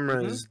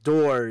 cameras,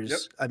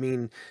 doors. I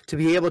mean, to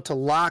be able to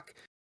lock,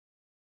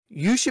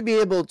 you should be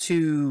able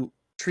to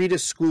treat a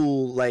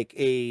school like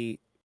a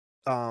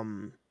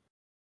lab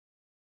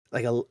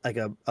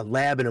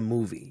in a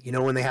movie.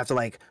 When they have to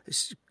like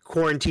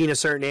quarantine a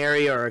certain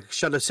area or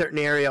shut a certain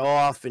area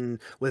off and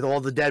with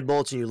all the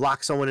deadbolts and you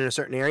lock someone in a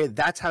certain area,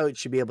 that's how it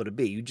should be able to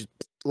be. You just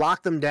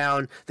lock them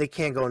down. They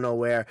can't go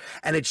nowhere.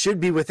 And it should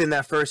be within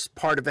that first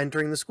part of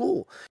entering the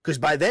school. Because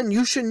by then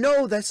you should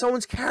know that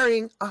someone's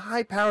carrying a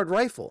high-powered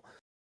rifle.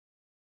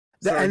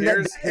 So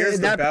here's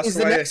the best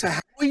way.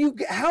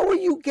 How are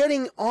you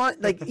getting on,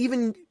 like,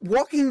 even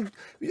walking,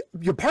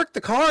 you park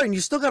the car and you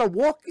still got to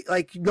walk,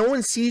 like, no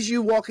one sees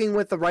you walking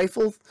with a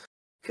rifle.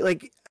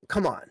 Like,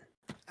 come on.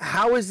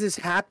 How is this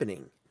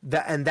happening?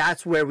 And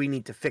that's where we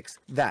need to fix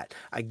that.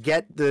 I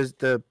get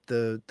the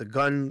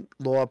gun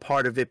law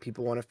part of it.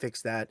 People want to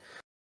fix that.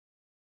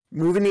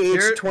 Moving the age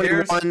to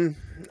 21,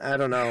 I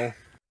don't know.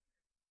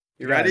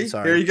 You ready?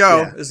 Here you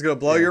go. Yeah. This is going to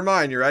blow your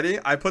mind. You ready?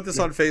 I put this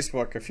on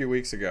Facebook a few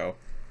weeks ago.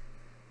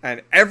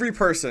 And every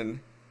person,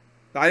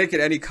 I didn't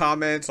get any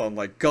comments on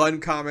like gun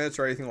comments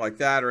or anything like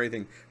that or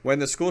anything. When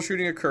the school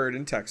shooting occurred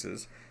in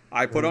Texas,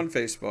 I put on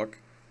Facebook,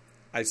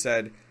 I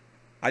said,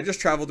 I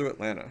just traveled to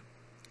Atlanta.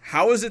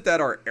 How is it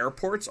that our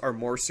airports are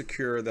more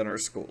secure than our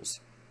schools?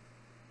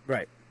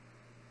 Right.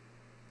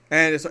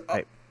 And it's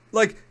like,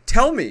 like,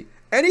 tell me,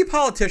 any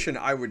politician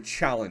I would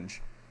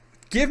challenge,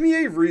 give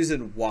me a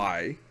reason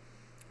why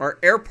our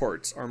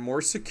airports are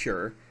more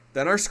secure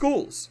than our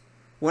schools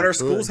when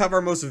Absolutely. Our schools have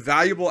our most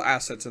valuable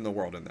assets in the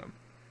world in them.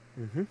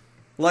 Mm-hmm.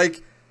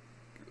 Like,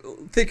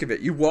 think of it.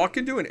 You walk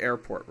into an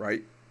airport,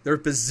 right? There are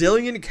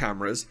bazillion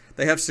cameras.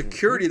 They have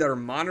security that are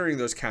monitoring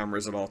those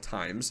cameras at all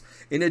times.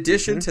 In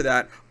addition to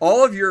that,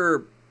 all of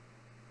your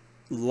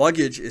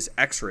luggage is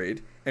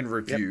x-rayed and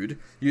reviewed. Yep.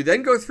 You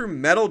then go through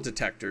metal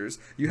detectors.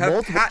 You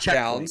have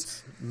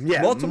pat-downs,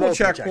 multiple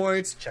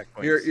checkpoints.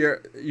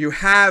 You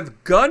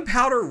have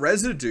gunpowder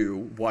residue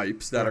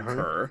wipes that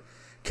occur.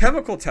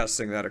 Chemical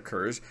testing that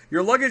occurs.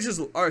 Your luggage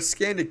are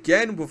scanned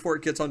again before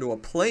it gets onto a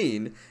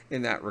plane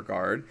in that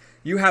regard.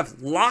 You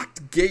have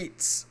locked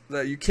gates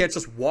that you can't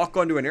just walk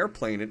onto an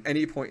airplane at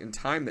any point in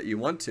time that you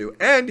want to.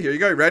 And here you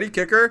go, ready,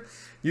 kicker?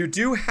 You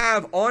do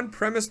have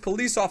on-premise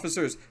police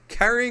officers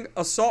carrying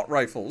assault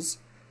rifles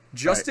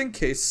just in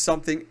case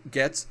something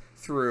gets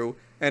through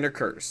and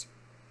occurs.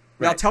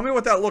 Now tell me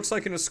what that looks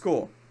like in a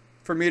school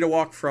for me to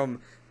walk from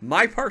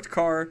my parked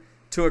car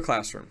to a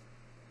classroom.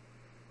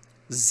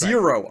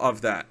 Zero of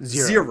that.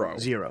 Zero.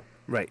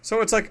 Right. So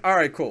it's like, all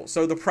right, cool.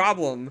 So the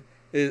problem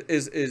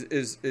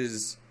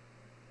is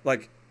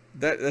like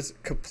that's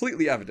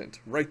completely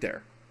evident right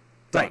there.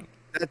 Done.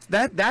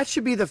 Right. That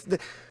should be the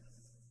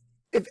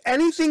if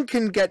anything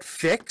can get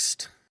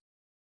fixed,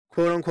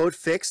 quote unquote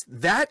fixed,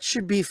 that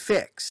should be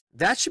fixed.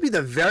 That should be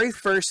the very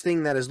first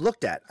thing that is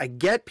looked at. I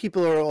get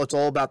people are it's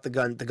all about the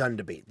gun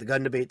debate.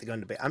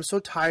 I'm so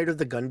tired of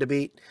the gun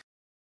debate.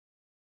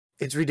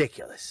 It's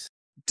ridiculous.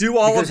 Do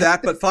all of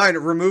that, but fine,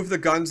 remove the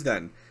guns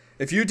then.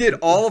 If you did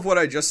all of what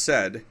I just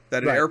said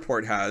that an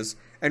airport has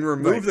and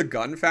remove the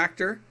gun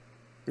factor,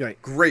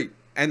 great.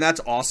 And that's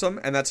awesome,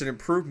 and that's an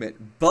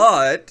improvement.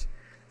 But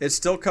it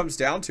still comes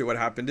down to what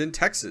happened in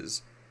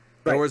Texas.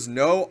 There was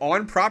no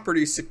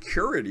on-property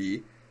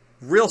security,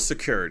 real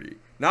security.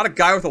 Not a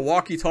guy with a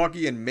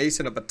walkie-talkie and mace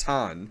and a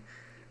baton.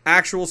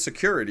 Actual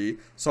security.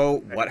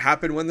 So what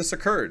happened when this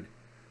occurred?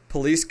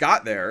 Police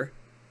got there,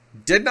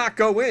 did not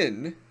go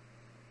in,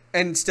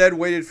 and instead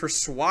waited for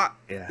SWAT.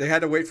 Yeah. They had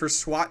to wait for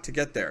SWAT to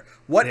get there.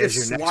 What if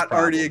SWAT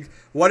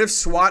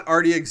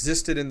already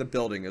existed in the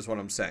building is what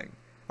I'm saying.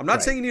 I'm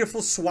not saying you need a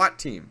full SWAT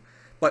team,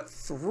 but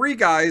 3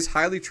 guys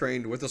highly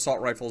trained with assault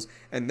rifles,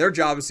 and their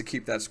job is to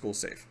keep that school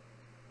safe.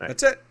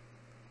 That's it.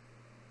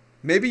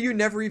 Maybe you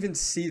never even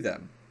see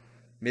them.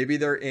 Maybe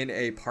they're in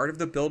a part of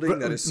the building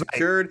that is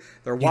secured.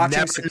 They're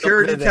watching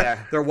security.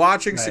 They're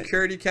watching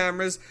security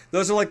cameras.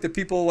 Those are like the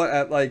people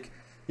at like,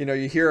 you know,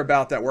 you hear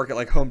about that work at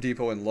like Home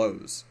Depot and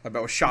Lowe's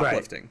about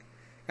shoplifting.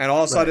 And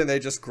all of a sudden they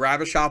just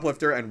grab a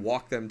shoplifter and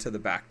walk them to the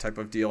back type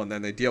of deal, and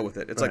then they deal with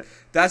it. It's like,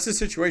 that's the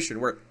situation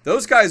where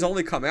those guys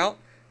only come out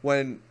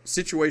when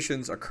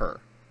situations occur.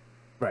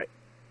 Right.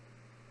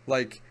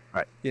 Like,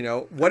 you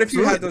know, what if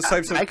you had those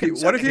types of people?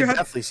 What if you had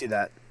definitely see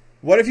that?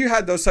 What if you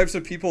had those types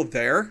of people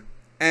there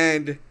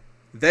and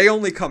they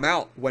only come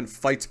out when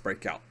fights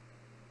break out?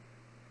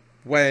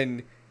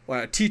 When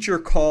a teacher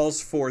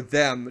calls for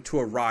them to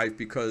arrive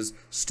because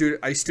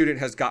a student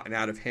has gotten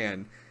out of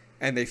hand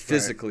and they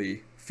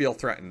physically feel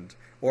threatened.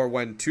 Or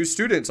when 2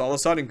 students all of a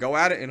sudden go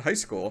at it in high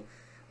school.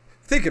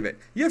 Think of it.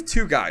 You have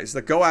 2 guys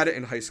that go at it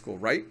in high school,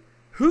 right?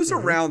 Who's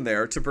around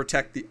there to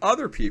protect the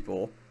other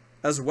people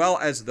as well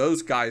as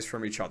those guys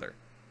from each other?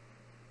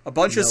 A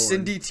bunch of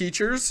Cindy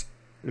teachers?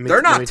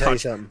 They're not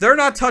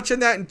touching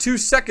that in 2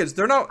 seconds.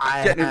 They're not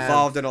getting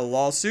involved in a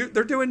lawsuit.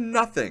 They're doing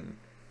nothing.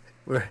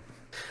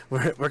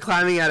 We're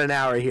climbing at an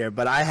hour here,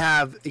 but I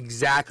have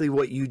exactly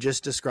what you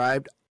just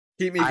described.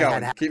 Keep me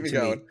going. Keep me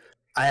going.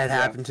 I had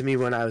happened to me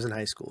when I was in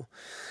high school.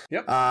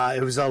 Yep.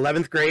 It was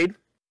 11th grade.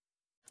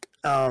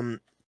 I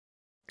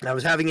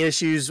was having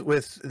issues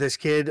with this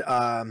kid.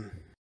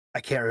 I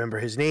can't remember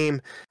his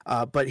name,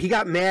 but he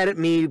got mad at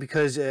me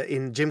because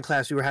in gym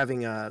class we were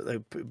having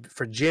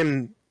for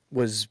gym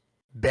was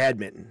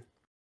badminton.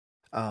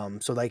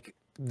 So like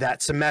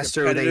that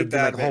semester they did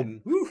like a whole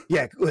Woo.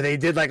 they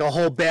did like a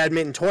whole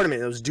badminton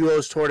tournament. It was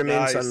duos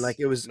tournaments, Nice. and like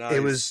it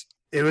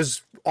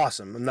was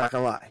awesome. I'm not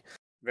gonna lie.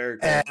 Very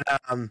cool.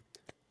 And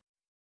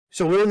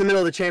so we're in the middle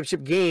of the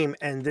championship game,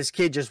 and this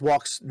kid just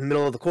walks in the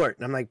middle of the court,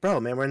 and I'm like, bro,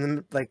 man, we're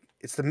in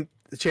it's the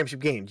championship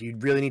game. Do you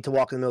really need to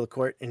walk in the middle of the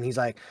court? And he's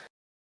like,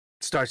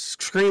 starts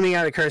screaming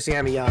at me, cursing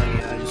at me, yelling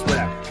at me, just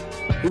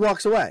whatever. He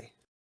walks away.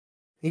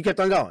 He kept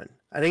on going.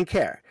 I didn't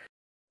care.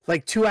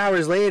 Like 2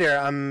 hours later,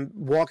 I'm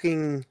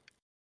walking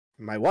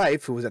my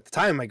wife, who was at the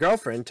time my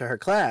girlfriend, to her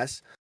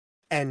class,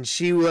 and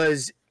she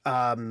was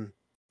in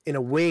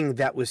a wing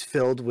that was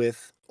filled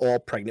with all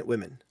pregnant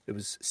women. It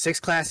was 6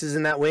 classes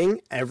in that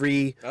wing.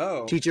 Every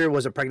teacher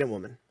was a pregnant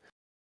woman.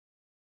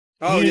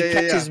 He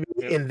catches me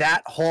in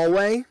that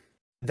hallway.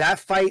 That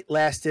fight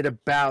lasted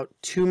about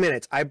 2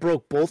 minutes. I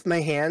broke both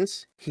my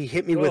hands. He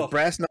hit me with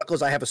brass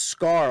knuckles. I have a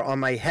scar on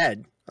my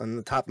head, on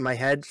the top of my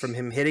head, from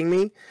him hitting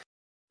me.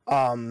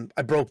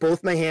 I broke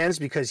both my hands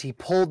because he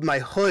pulled my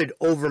hood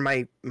over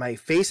my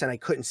face and I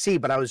couldn't see,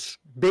 but I was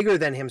bigger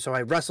than him, so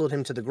I wrestled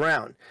him to the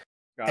ground.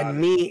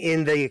 Me,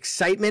 in the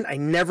excitement, I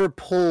never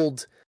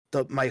pulled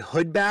my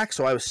hood back,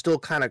 so I was still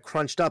kind of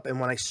crunched up, and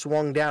when I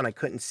swung down, I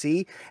couldn't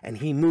see, and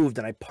he moved,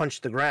 and I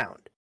punched the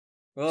ground.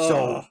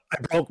 So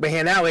I broke my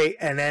hand that way,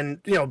 and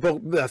then,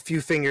 broke a few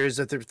fingers,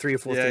 3 or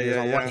 4 fingers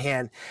on one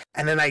hand.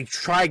 And then I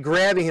tried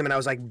grabbing him, and I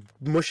was like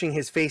mushing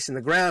his face in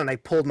the ground. And I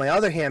pulled my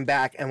other hand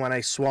back, and when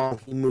I swung,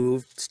 he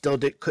moved, still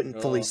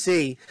couldn't fully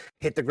see,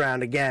 hit the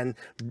ground again,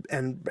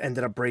 and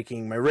ended up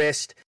breaking my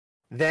wrist.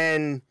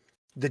 Then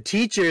the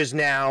teachers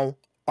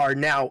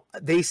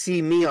they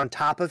see me on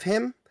top of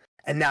him.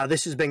 And now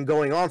this has been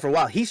going on for a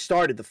while. He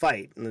started the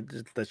fight.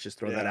 Let's just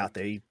throw that out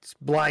there. He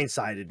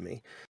blindsided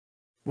me.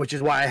 Which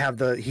is why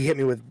he hit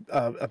me with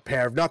a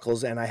pair of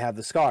knuckles, and I have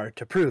the scar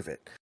to prove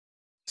it.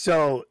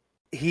 So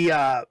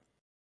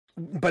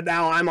but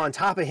now I'm on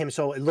top of him,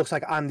 so it looks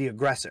like I'm the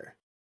aggressor.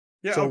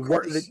 Yeah, so of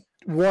course.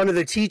 One of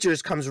the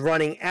teachers comes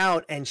running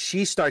out, and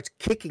she starts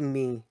kicking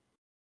me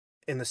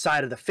in the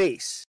side of the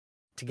face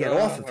to get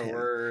off of him.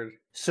 Word.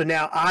 So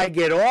now I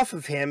get off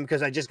of him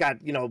because I just got,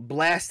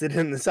 blasted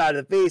in the side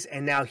of the face.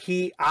 And now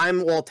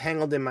I'm all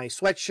tangled in my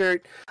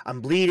sweatshirt. I'm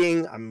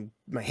bleeding.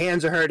 My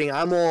hands are hurting.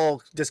 I'm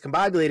all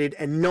discombobulated.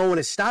 And no one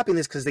is stopping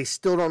this because they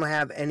still don't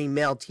have any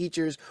male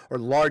teachers or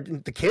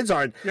the kids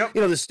aren't,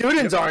 the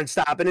students aren't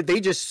stopping it. They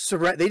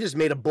just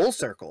made a bull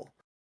circle.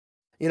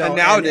 And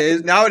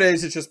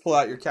nowadays it's just pull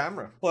out your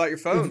camera, pull out your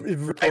phone,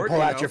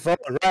 pull out your phone.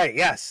 Right.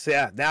 Yes.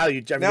 Yeah. Now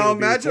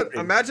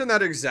imagine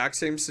that exact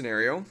same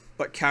scenario,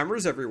 but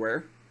cameras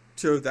everywhere,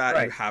 so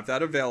that you have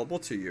that available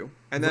to you.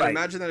 And then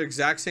imagine that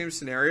exact same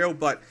scenario,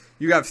 but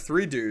you have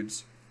 3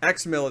 dudes,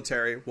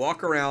 ex-military,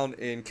 walk around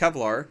in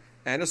Kevlar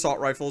and assault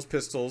rifles,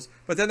 pistols,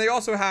 but then they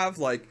also have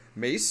like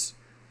mace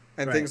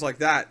and things like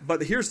that.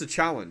 But here's the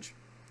challenge.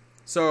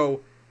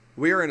 So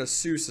we are in a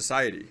Sioux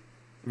society.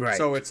 Right.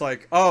 So it's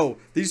like,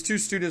 these 2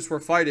 students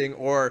were fighting,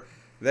 or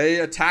they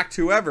attacked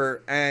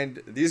whoever,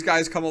 and these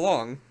guys come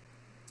along,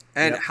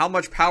 and how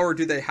much power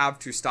do they have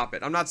to stop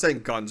it? I'm not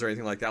saying guns or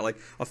anything like that. Like,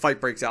 a fight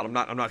breaks out, I'm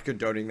not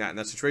condoning that in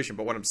that situation.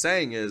 But what I'm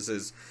saying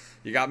is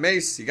you got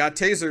mace, you got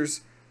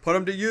tasers, put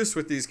them to use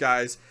with these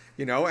guys,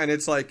 and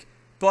it's like,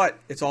 but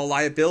it's all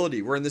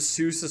liability. We're in the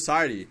Sioux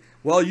society.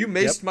 Well, you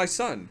maced my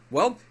son.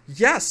 Well,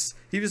 yes,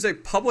 he was a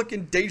public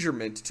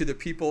endangerment to the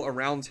people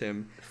around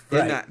him.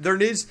 In that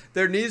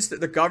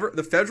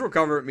the federal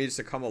government needs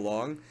to come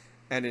along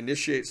and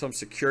initiate some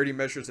security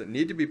measures that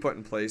need to be put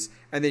in place,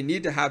 and they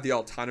need to have the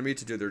autonomy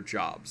to do their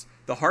jobs.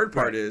 The hard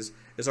part is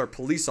our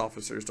police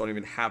officers don't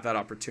even have that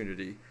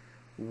opportunity.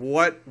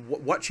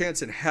 What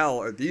chance in hell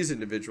are these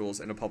individuals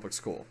in a public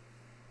school?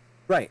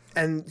 Right,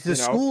 and the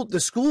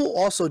school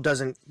also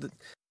doesn't.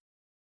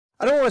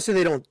 I don't want to say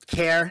they don't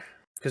care,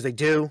 because they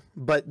do,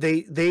 but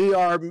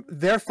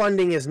their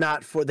funding is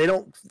not for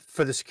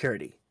the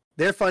security.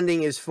 Their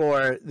funding is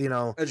for,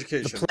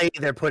 education, the play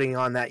they're putting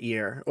on that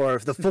year, or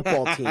the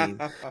football team.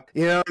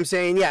 You know what I'm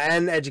saying? Yeah,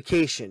 and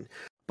education.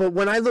 But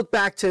when I look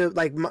back to,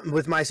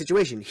 with my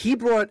situation, he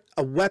brought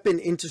a weapon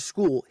into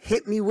school,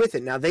 hit me with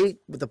it. Now, the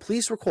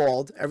police were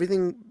called.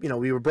 Everything,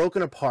 we were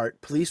broken apart.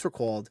 Police were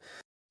called.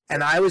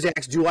 And I was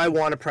asked, do I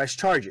want to press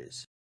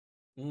charges?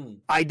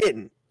 I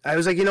didn't. I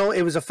was like,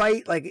 it was a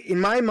fight. Like,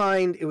 in my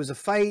mind, it was a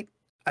fight.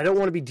 I don't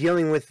want to be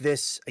dealing with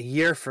this a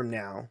year from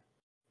now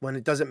when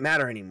it doesn't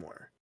matter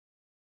anymore.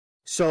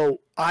 So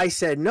I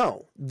said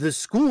no. The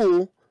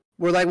school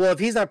were like, well, if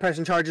he's not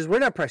pressing charges, we're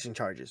not pressing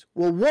charges.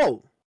 Well,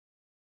 whoa.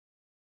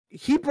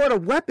 He brought a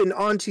weapon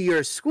onto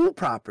your school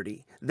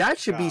property. That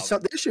should be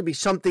there should be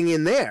something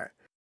in there.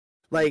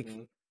 Like,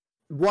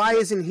 why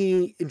isn't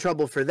he in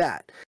trouble for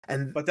that?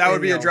 But that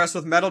would be addressed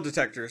with metal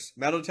detectors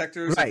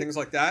and things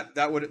like that.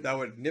 That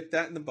would nip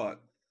that in the bud.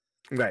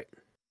 Right.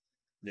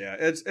 Yeah,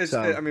 it's.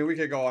 I mean, we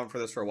could go on for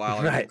this for a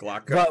while. I think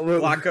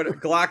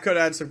Glock could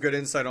add some good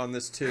insight on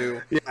this too.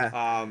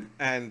 Yeah.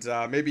 And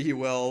maybe he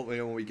will.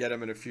 When we get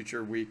him in a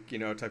future week,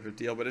 type of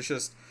deal. But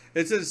it's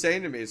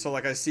insane to me. So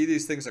I see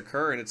these things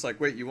occur, and it's like,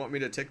 wait, you want me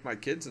to take my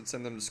kids and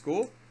send them to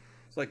school?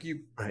 It's like, you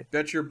Right.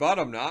 bet your butt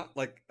I'm not.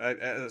 Like,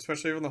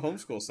 especially on the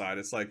homeschool side,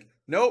 it's like,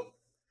 nope.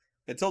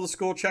 Until the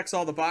school checks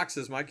all the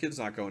boxes, my kid's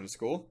not going to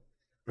school.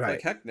 Right.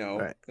 Like, heck no.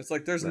 Right. It's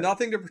like, there's Right.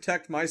 nothing to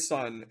protect my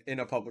son in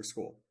a public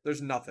school.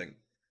 There's nothing.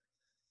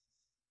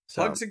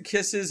 So, Hugs and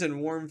kisses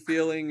and warm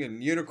feeling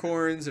and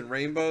unicorns and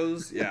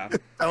rainbows. Yeah.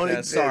 don't Yeah,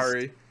 exist.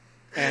 sorry.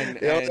 And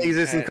They only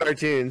exist in and-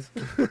 cartoons.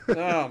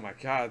 Oh my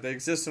God, they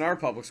exist in our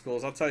public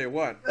schools. I'll tell you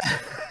what.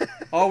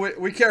 Oh,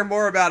 we care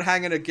more about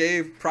hanging a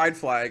gay pride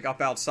flag up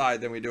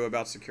outside than we do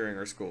about securing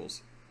our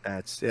schools.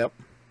 That's Yep.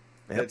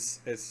 It's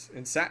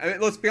insane. I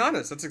mean, let's be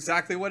honest. That's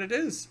exactly what it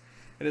is.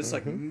 And it's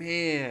like,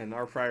 man,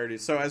 our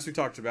priorities. So as we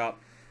talked about,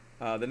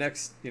 the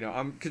next,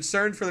 I'm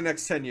concerned for the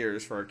next 10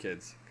 years for our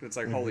kids. 'Cause it's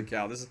like, holy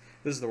cow, this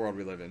is the world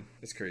we live in.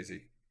 It's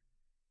crazy.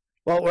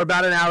 Well, we're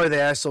about an hour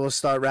there, so we'll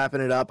start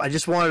wrapping it up. I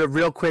just wanted to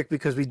real quick,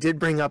 because we did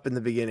bring up in the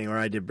beginning, or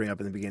I did bring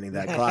up in the beginning,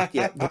 that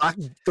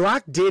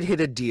Glock did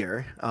hit a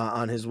deer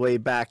on his way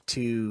back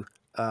to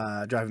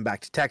driving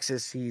back to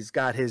Texas. He's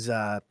got his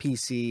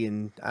PC,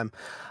 and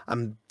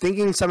I'm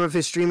thinking some of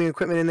his streaming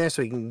equipment in there,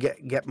 so he can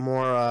get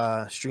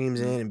more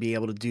streams in and be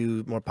able to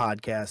do more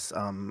podcasts.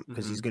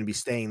 Because he's going to be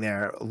staying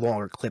there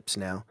longer clips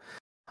now.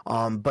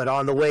 But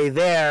on the way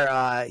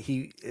there,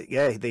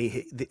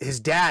 his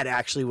dad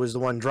actually was the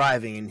one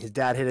driving, and his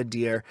dad hit a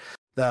deer.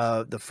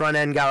 The front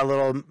end got a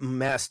little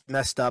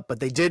messed up, but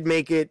they did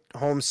make it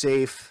home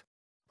safe.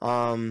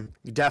 You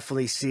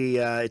definitely see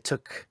it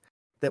took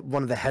that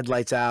one of the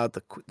headlights out,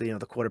 the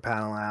quarter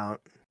panel out.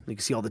 You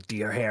can see all the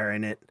deer hair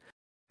in it.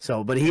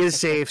 So, but he is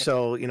safe.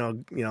 So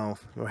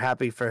we're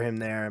happy for him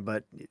there.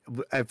 But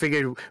I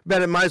figured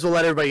might as well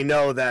let everybody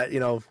know that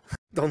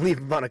don't leave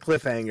him on a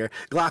cliffhanger.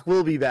 Glock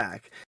will be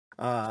back.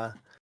 And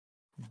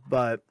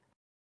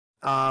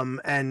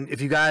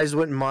if you guys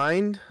wouldn't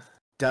mind,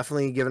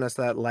 definitely giving us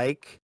that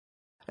like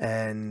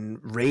and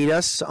rate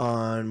us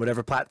on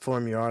whatever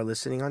platform you are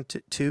listening on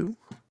to.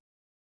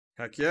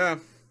 Heck yeah.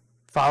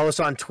 Follow us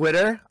on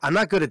Twitter. I'm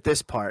not good at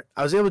this part.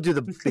 I was able to do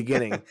the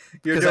beginning.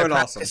 You're because doing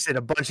I awesome. practiced it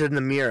a bunch in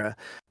the mirror.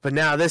 But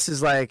now this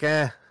is like,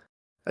 I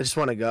just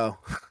want to go.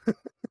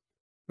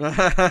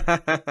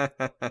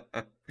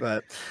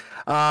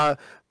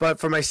 But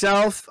for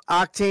myself,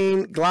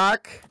 Octane,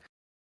 Glock,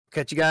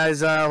 catch you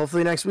guys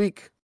hopefully next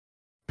week.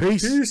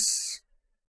 Peace. Peace.